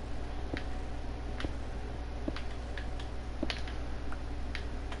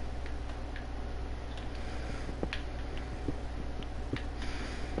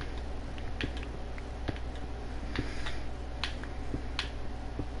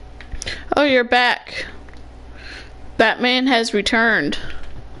 Oh, you're back. Batman has returned.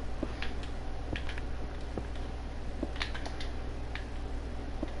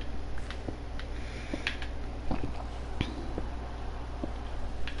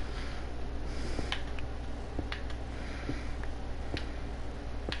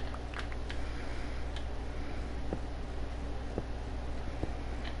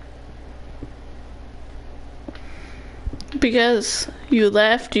 Because you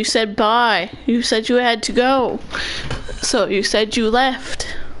left, you said bye. You said you had to go. So you said you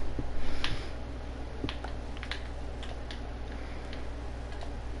left.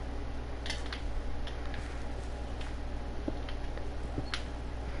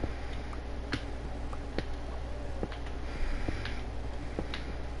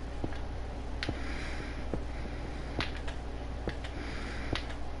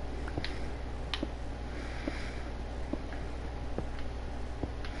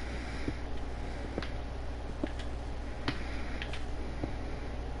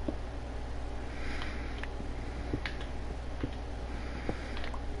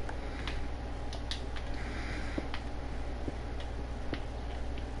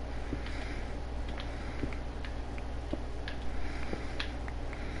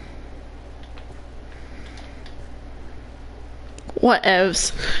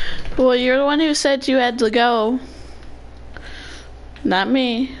 Whatevs. Well, you're the one who said you had to go. Not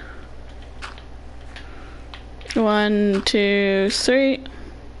me. 1, 2, 3.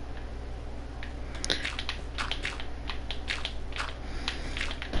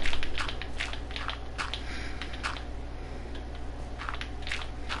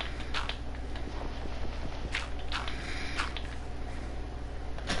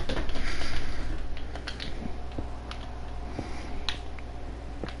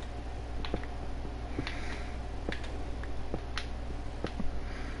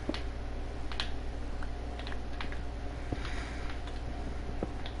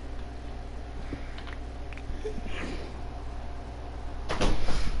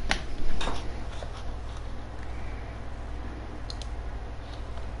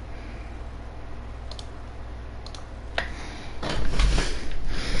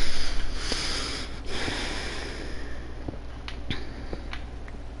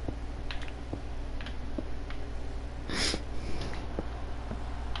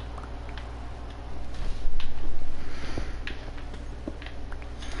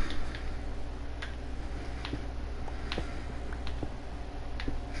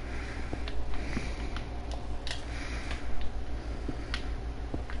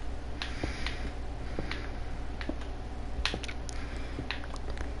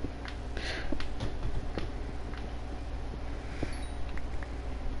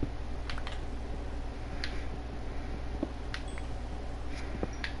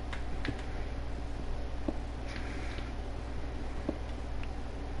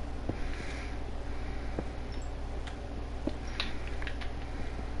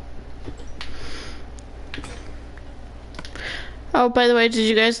 Oh, by the way, did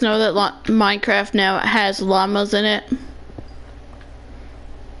you guys know that Minecraft now has llamas in it?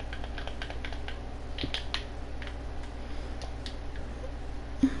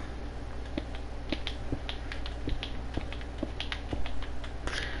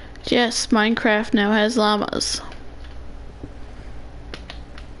 Yes, Minecraft now has llamas.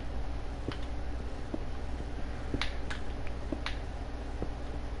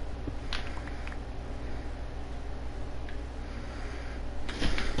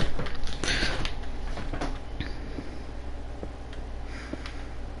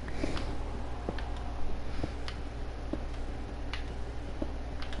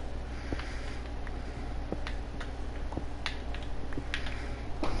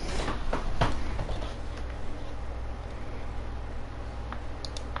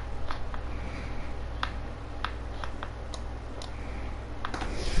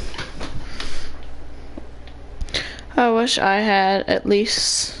 I wish I had at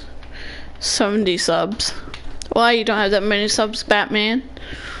least 70 subs. Why you don't have that many subs, Batman?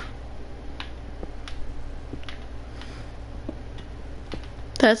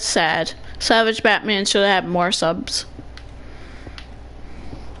 That's sad. Savage Batman should have more subs.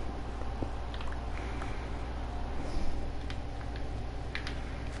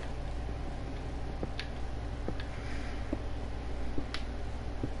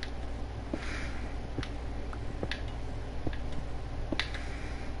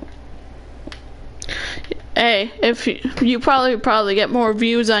 Hey, if you probably get more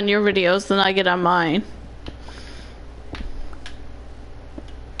views on your videos than I get on mine.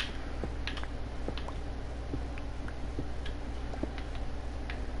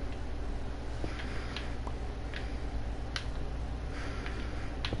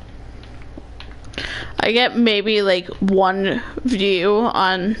 I get maybe like 1 view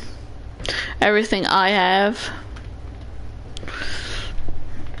on everything I have.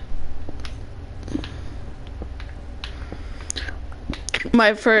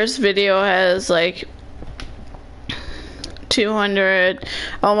 My first video has like 200,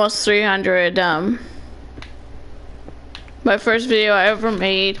 almost 300. My first video I ever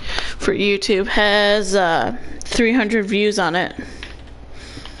made for YouTube has 300 views on it.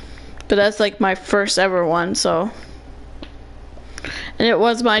 But that's like my first ever one, so. And it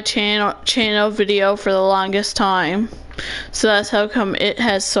was my channel video for the longest time. So that's how come it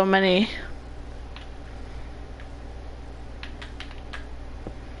has so many.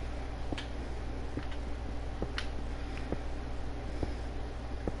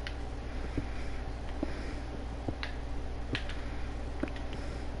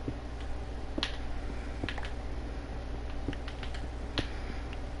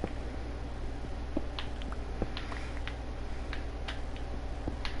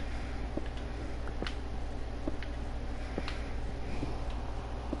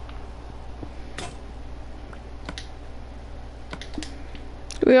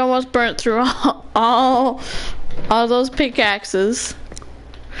 We almost burnt through all those pickaxes.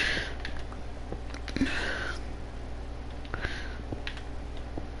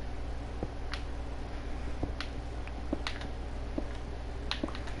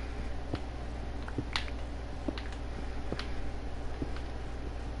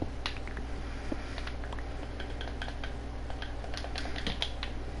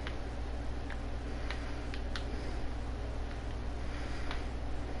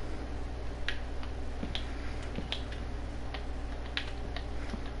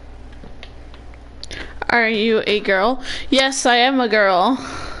 Are you a girl? Yes, I am a girl.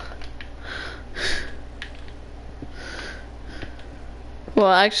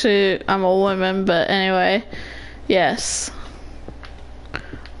 Well, actually, I'm a woman, but anyway, yes.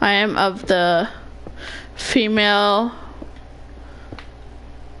 I am of the female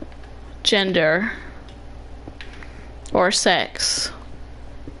gender or sex.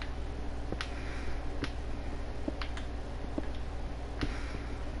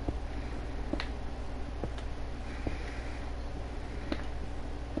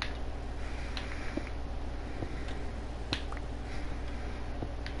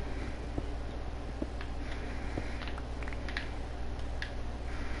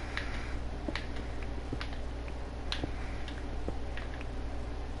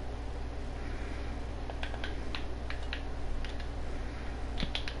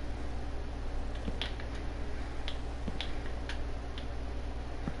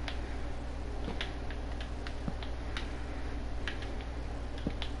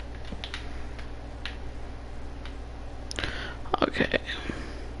 Okay.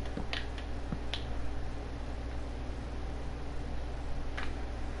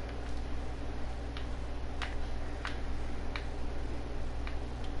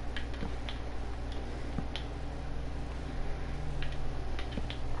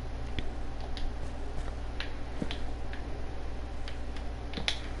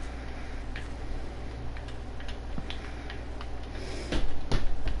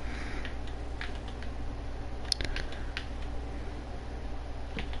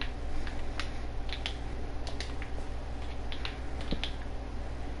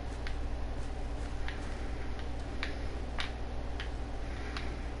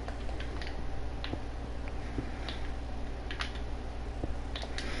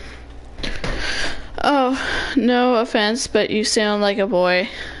 Oh, no offense, but you sound like a boy.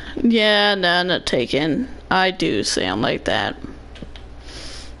 Yeah, no, not taken. I do sound like that.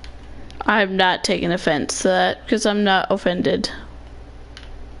 I'm not taking offense to that because I'm not offended.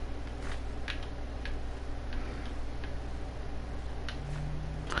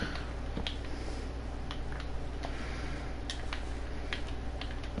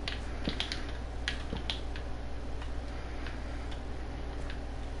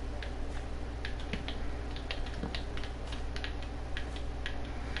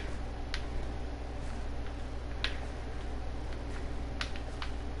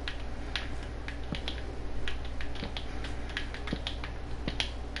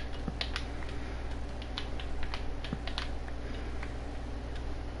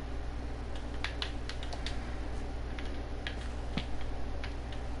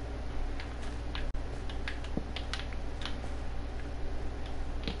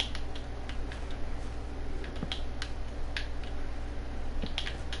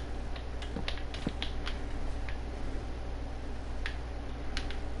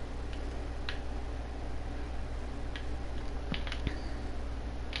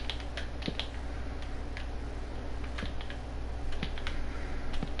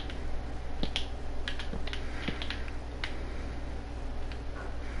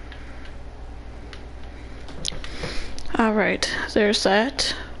 Alright, there's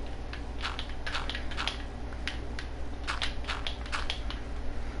that.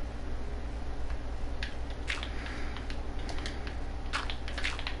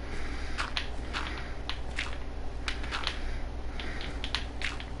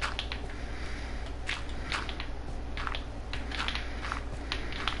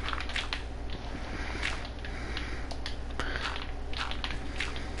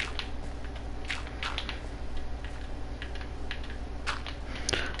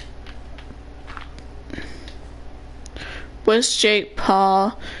 Which Jake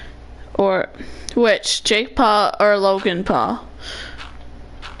Paul or Logan Paul?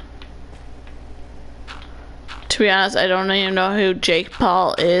 To be honest, I don't even know who Jake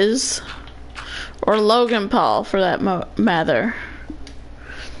Paul is, or Logan Paul for that matter.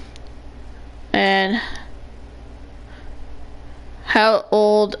 And how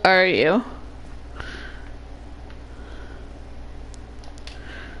old are you?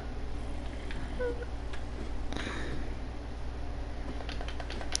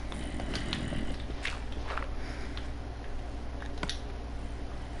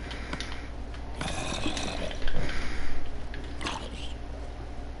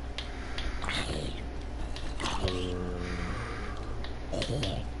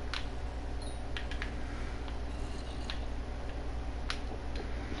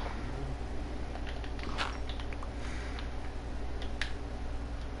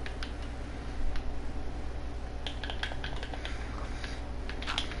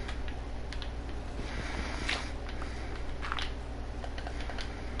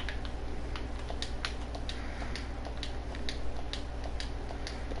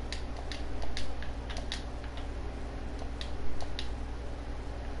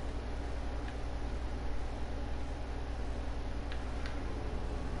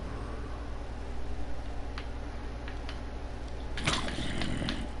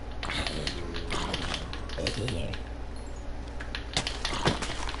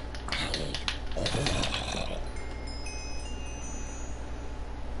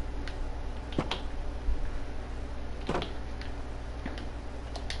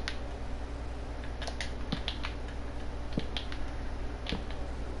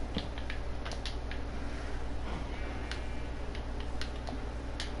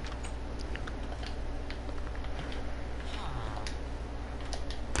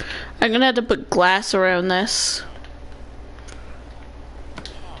 I'm gonna have to put glass around this,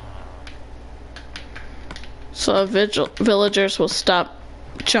 so villagers will stop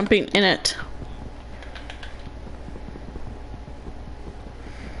jumping in it.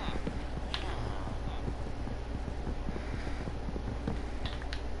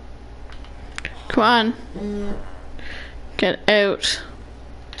 Come on. Get out.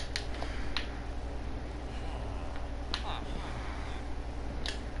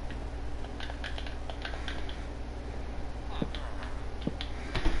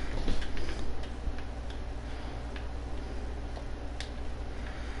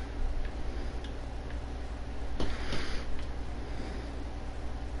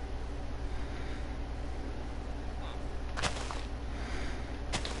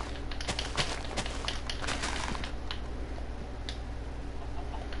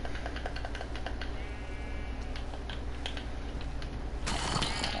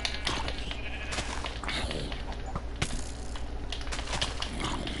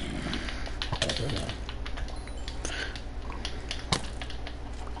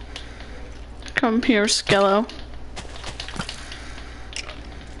 Come here, Skello.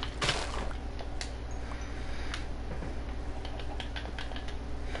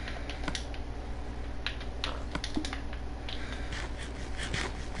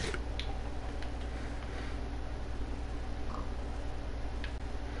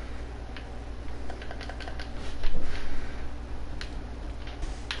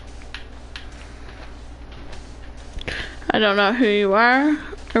 I don't know who you are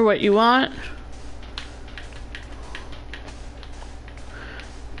or what you want,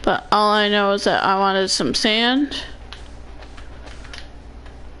 but all I know is that I wanted some sand.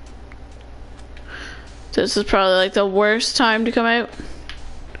 This is probably like the worst time to come out.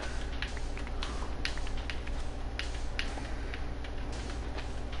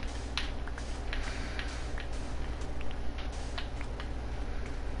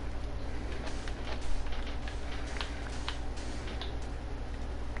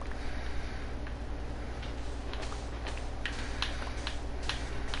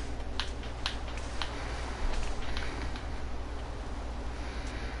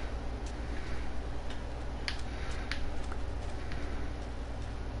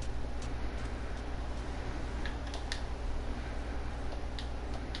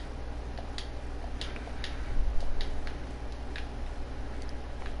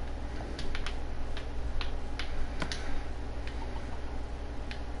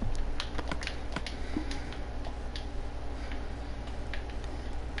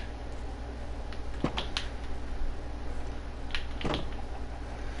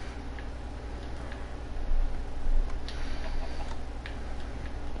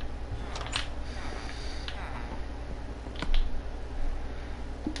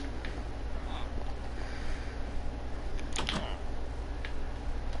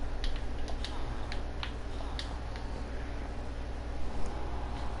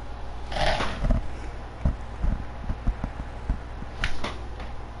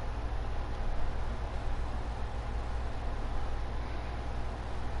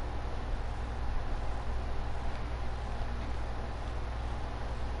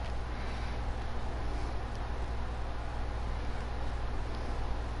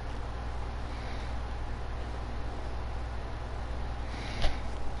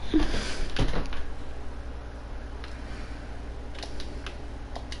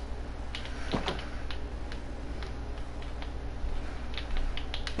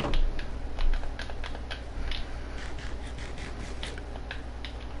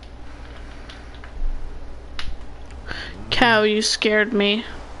 Cow, you scared me.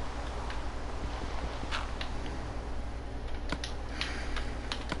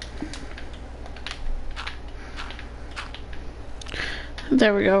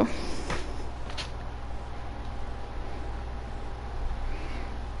 There we go.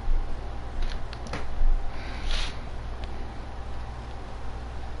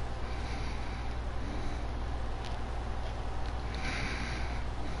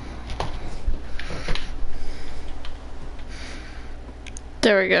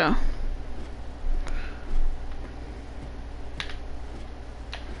 There we go.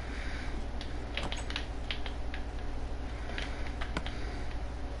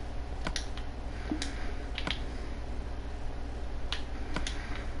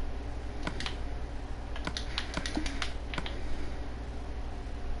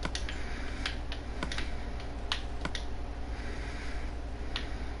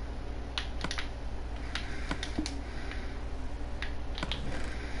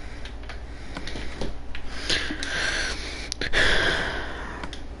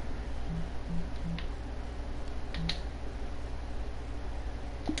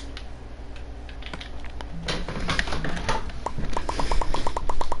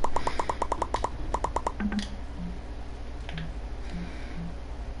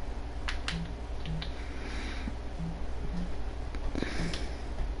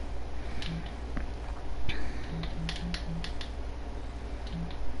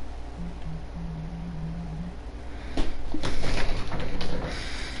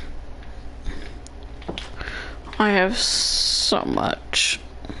 I have so much.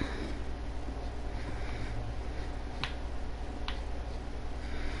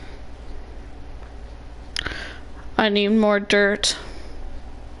 I need more dirt.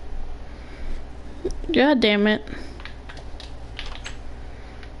 God damn it.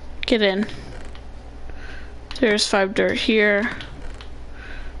 Get in. There's 5 dirt here.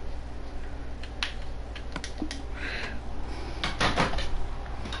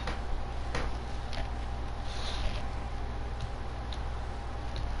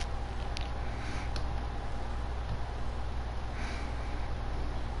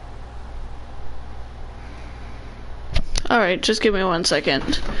 Alright, just give me 1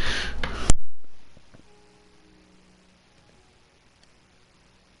 second.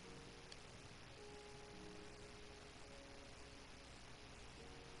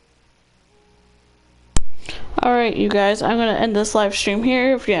 Alright, you guys, I'm going to end this live stream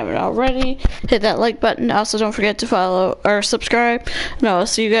here. If you haven't already, hit that like button. Also, don't forget to follow or subscribe. And I'll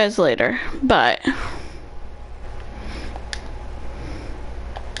see you guys later. Bye.